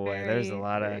 Oh boy, there's a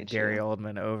lot of Gary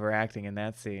Oldman overacting in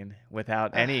that scene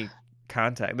without any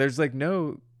contact. There's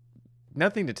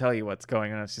nothing to tell you what's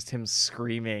going on. It's just him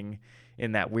screaming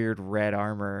in that weird red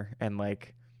armor and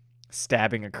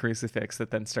stabbing a crucifix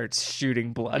that then starts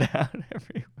shooting blood out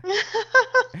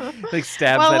everywhere.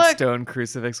 Stabs stone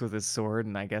crucifix with his sword,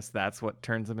 and I guess that's what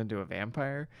turns him into a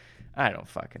vampire. I don't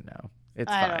fucking know.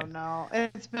 It's fine. I don't know.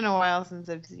 It's been a while since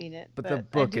I've seen it. But the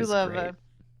book is great.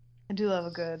 I do love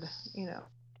a good,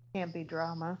 campy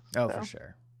drama. Oh, so. For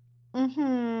sure.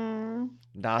 Mm-hmm.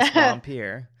 Das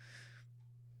Vampire.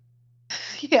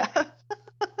 Yeah.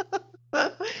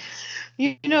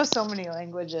 So many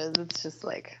languages. It's just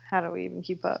how do we even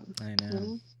keep up? I know.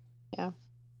 Mm-hmm. Yeah.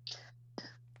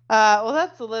 Well,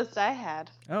 that's the list I had.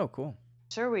 Oh, cool.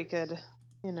 Sure, we could,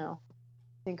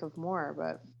 think of more,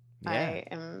 but yeah.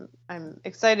 I'm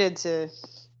excited to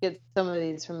get some of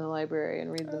these from the library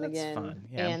and read them again. Fun.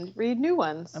 Yeah. And read new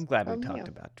ones. I'm glad we talked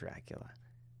about Dracula.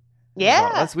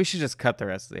 Yeah. We should just cut the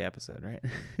rest of the episode, right?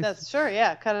 That's sure.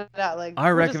 Yeah, cut it out.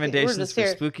 Our recommendations for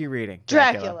spooky reading.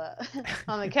 Dracula.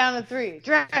 On the count of 3.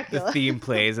 Dracula. The theme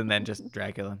plays and then just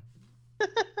Dracula.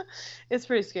 It's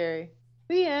pretty scary.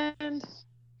 The end.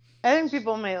 I think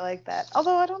people may like that.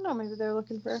 Although I don't know, maybe they're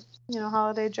looking for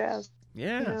holiday jazz.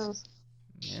 Yeah. Who knows?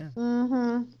 Yeah.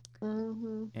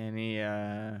 Any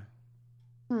I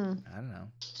don't know.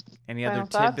 Any Final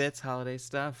other thoughts? tidbits, holiday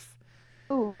stuff?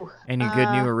 Ooh. Any good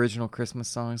new original Christmas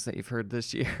songs that you've heard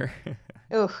this year?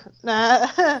 Ooh.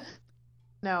 No.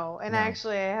 And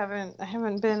actually I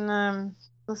haven't been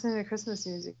listening to Christmas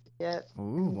music yet.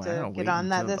 Ooh, wow. To get on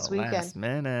that this weekend. Last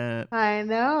minute. I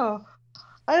know.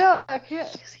 I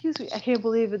can't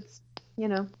believe it's,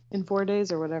 in 4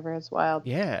 days or whatever. It's wild.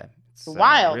 Yeah. It's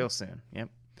wild. Real soon. Yep.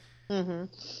 Mm-hmm.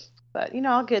 But,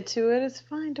 I'll get to it. It's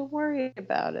fine. Don't worry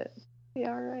about it. It'll be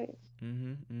all right.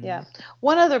 Mm-hmm, mm-hmm. Yeah.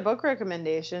 One other book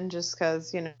recommendation, just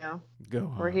because,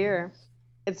 we're here.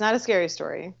 It's not a scary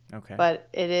story. Okay. But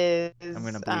it is I'm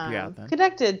going to bleep you out then.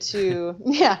 Connected to,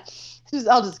 yeah.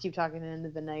 I'll just keep talking into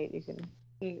the night. You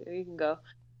can go.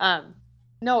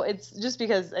 No, it's just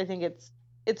because I think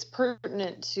it's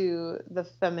pertinent to the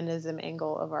feminism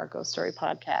angle of our Ghost Story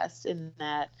podcast, in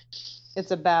that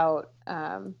it's about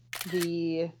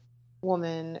the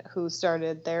woman who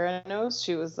started Theranos.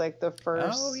 She was the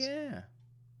first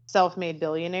self-made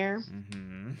billionaire.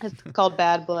 Mm-hmm. It's called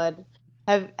Bad Blood.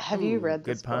 Have you read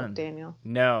this pun. book, Daniel?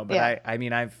 No, but I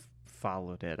mean I've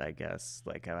followed it, I guess.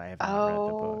 Like I haven't read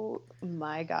the book. Oh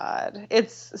my God.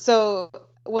 It's so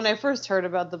when I first heard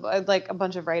about the book, like a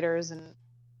bunch of writers and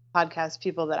podcast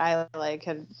people that I like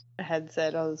had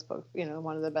said, "Oh, this book,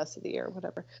 one of the best of the year," or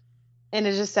whatever. And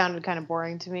it just sounded kind of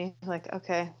boring to me. Like,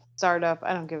 okay, startup.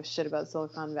 I don't give a shit about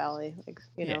Silicon Valley. Like,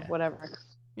 whatever.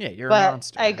 Yeah, you're a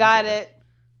monster. I got it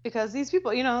because these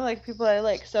people, like people I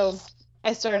like. So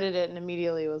I started it and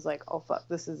immediately was like, oh fuck,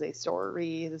 this is a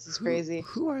story. This is crazy.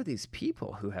 Who are these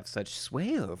people who have such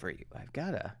sway over you? I've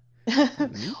gotta meet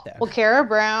them. Well, Kara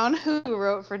Brown, who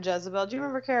wrote for Jezebel. Do you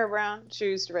remember Kara Brown? She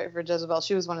used to write for Jezebel.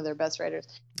 She was one of their best writers,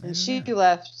 and she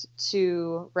left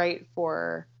to write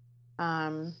for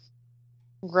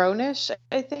Grownish,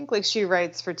 I think. Like she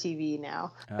writes for TV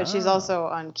now, but she's also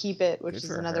on Keep It, which is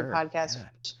another podcast.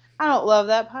 I don't love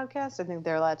that podcast. I think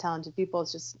there are a lot of talented people.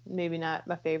 It's just maybe not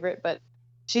my favorite, but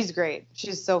she's great.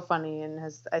 She's so funny and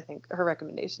I think her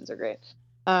recommendations are great.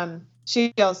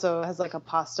 She also has like a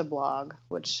pasta blog,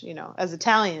 which, as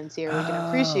Italians here, we can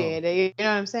appreciate it. You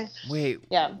know what I'm saying? Wait.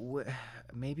 Yeah.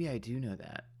 Maybe I do know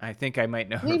that. I think I might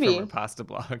know her maybe. from her pasta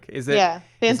blog. Is it? Yeah.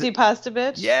 Fancy Pasta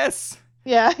Bitch? Yes.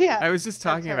 Yeah. I was just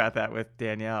talking about that with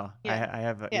Danielle. Yeah. I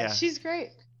have. Yeah, she's great.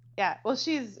 Yeah. Well,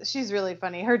 she's really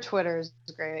funny. Her Twitter is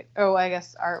great. Oh, I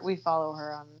guess we follow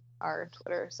her on our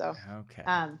Twitter. So. Okay.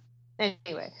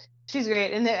 Anyway, she's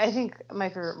great, and I think My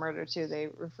Favorite Murder too. They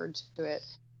referred to it,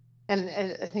 and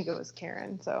I think it was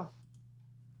Karen. So,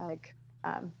 like,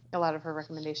 a lot of her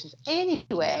recommendations. Anyway,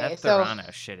 that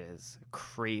Theranos shit is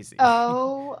crazy.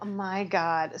 Oh my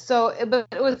God! So, but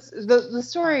it was the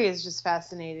story is just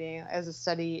fascinating as a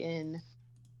study in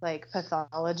like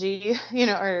pathology,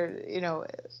 or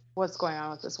what's going on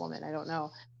with this woman. I don't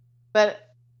know, but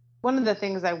one of the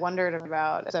things I wondered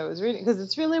about as I was reading, because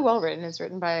it's really well written. It's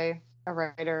written by a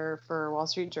writer for Wall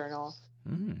Street Journal,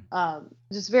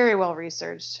 just very well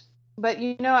researched. But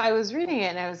I was reading it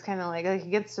and I was kind of like it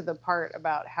gets to the part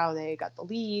about how they got the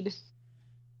lead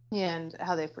and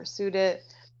how they pursued it,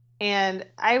 and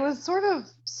I was sort of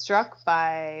struck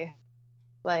by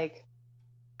like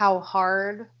how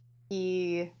hard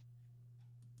he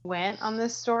went on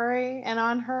this story and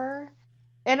on her.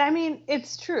 And I mean,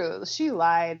 it's true. She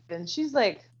lied, and she's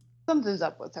like, something's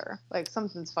up with her. Like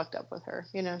something's fucked up with her.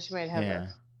 She might have a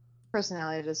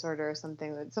personality disorder or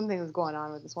something. That something is going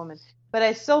on with this woman. But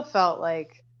I still felt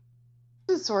like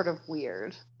this is sort of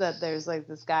weird that there's like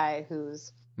this guy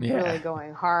who's really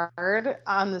going hard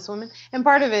on this woman, and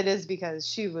part of it is because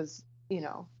she was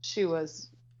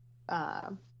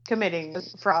committing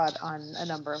fraud on a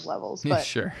number of levels. But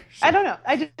sure. I don't know.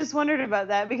 I just wondered about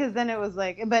that because then it was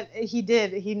like, but he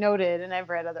noted, and I've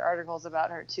read other articles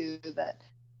about her too, that,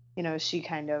 she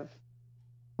kind of,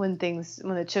 when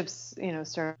the chips,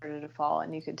 started to fall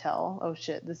and you could tell, oh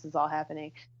shit, this is all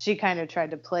happening. She kind of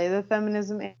tried to play the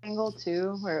feminism angle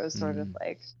too, where it was sort of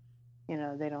like,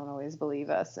 they don't always believe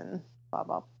us and blah,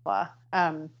 blah, blah.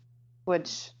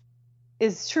 Which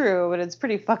is true, but it's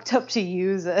pretty fucked up to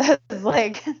use as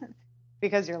like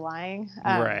because you're lying,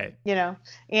 right?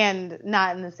 And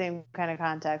not in the same kind of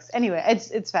context. Anyway,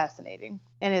 it's fascinating,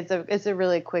 and it's a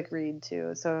really quick read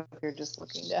too. So if you're just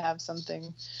looking to have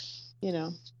something,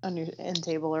 on your end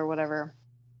table or whatever,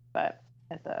 but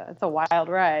it's a wild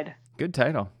ride. Good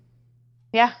title.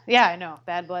 Yeah, I know.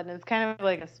 Bad Blood, and it's kind of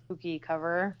like a spooky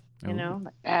cover,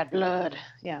 like Bad Blood.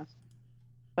 Yeah,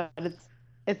 but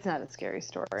it's not a scary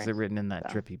story. Is it written in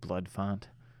that drippy blood font?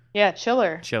 Yeah,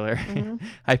 Chiller. Mm-hmm.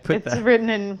 It's written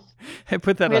in. I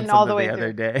put that on something the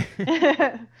other day.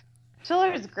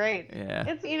 Chiller is great. Yeah.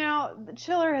 It's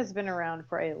Chiller has been around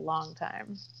for a long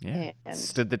time. Yeah. And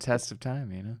stood the test of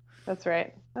time. That's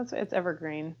right. It's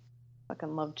evergreen.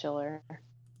 Fucking love Chiller.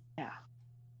 Yeah.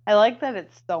 I like that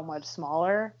it's so much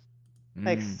smaller.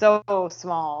 Like so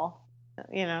small.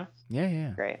 Yeah.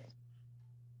 Great.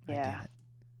 Yeah.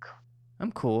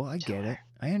 I'm cool. I get it.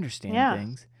 I understand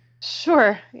things.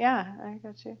 Sure. Yeah, I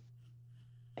got you.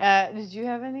 Did you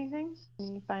have anything?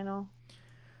 Any final?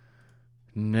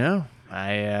 No.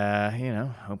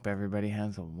 I, hope everybody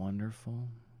has a wonderful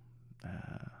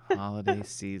holiday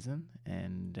season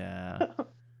and,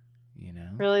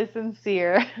 Really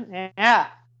sincere. Yeah.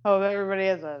 Hope everybody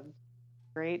has a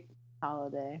great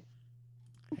holiday.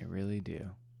 I really do.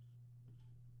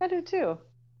 I do too.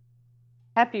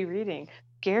 Happy reading.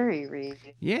 Scary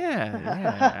reading.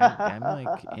 Yeah. I'm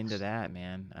like into that,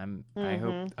 man.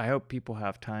 I hope people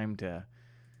have time to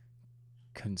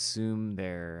consume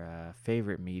their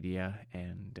favorite media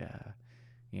and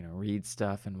read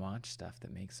stuff and watch stuff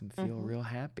that makes them feel real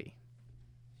happy.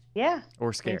 Yeah.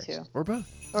 Or scared. Me too. Or both.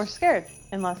 Or scared,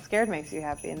 unless scared makes you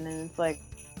happy, and then it's like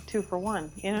 2 for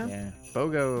 1, you know? Yeah.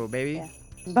 BOGO, baby. Yeah.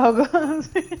 BOGO.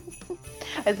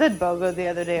 I said BOGO the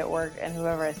other day at work, and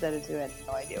whoever I said it to had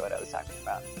no idea what I was talking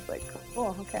about. It's like,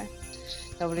 cool, okay.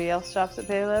 Nobody else shops at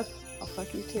Payless? I'll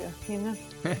fuck you too, you know?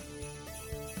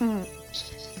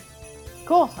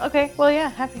 Cool. Okay. Well, yeah.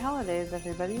 Happy holidays,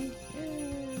 everybody.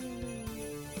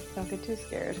 Don't get too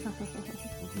scared.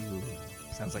 Ooh,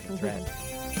 sounds like a threat.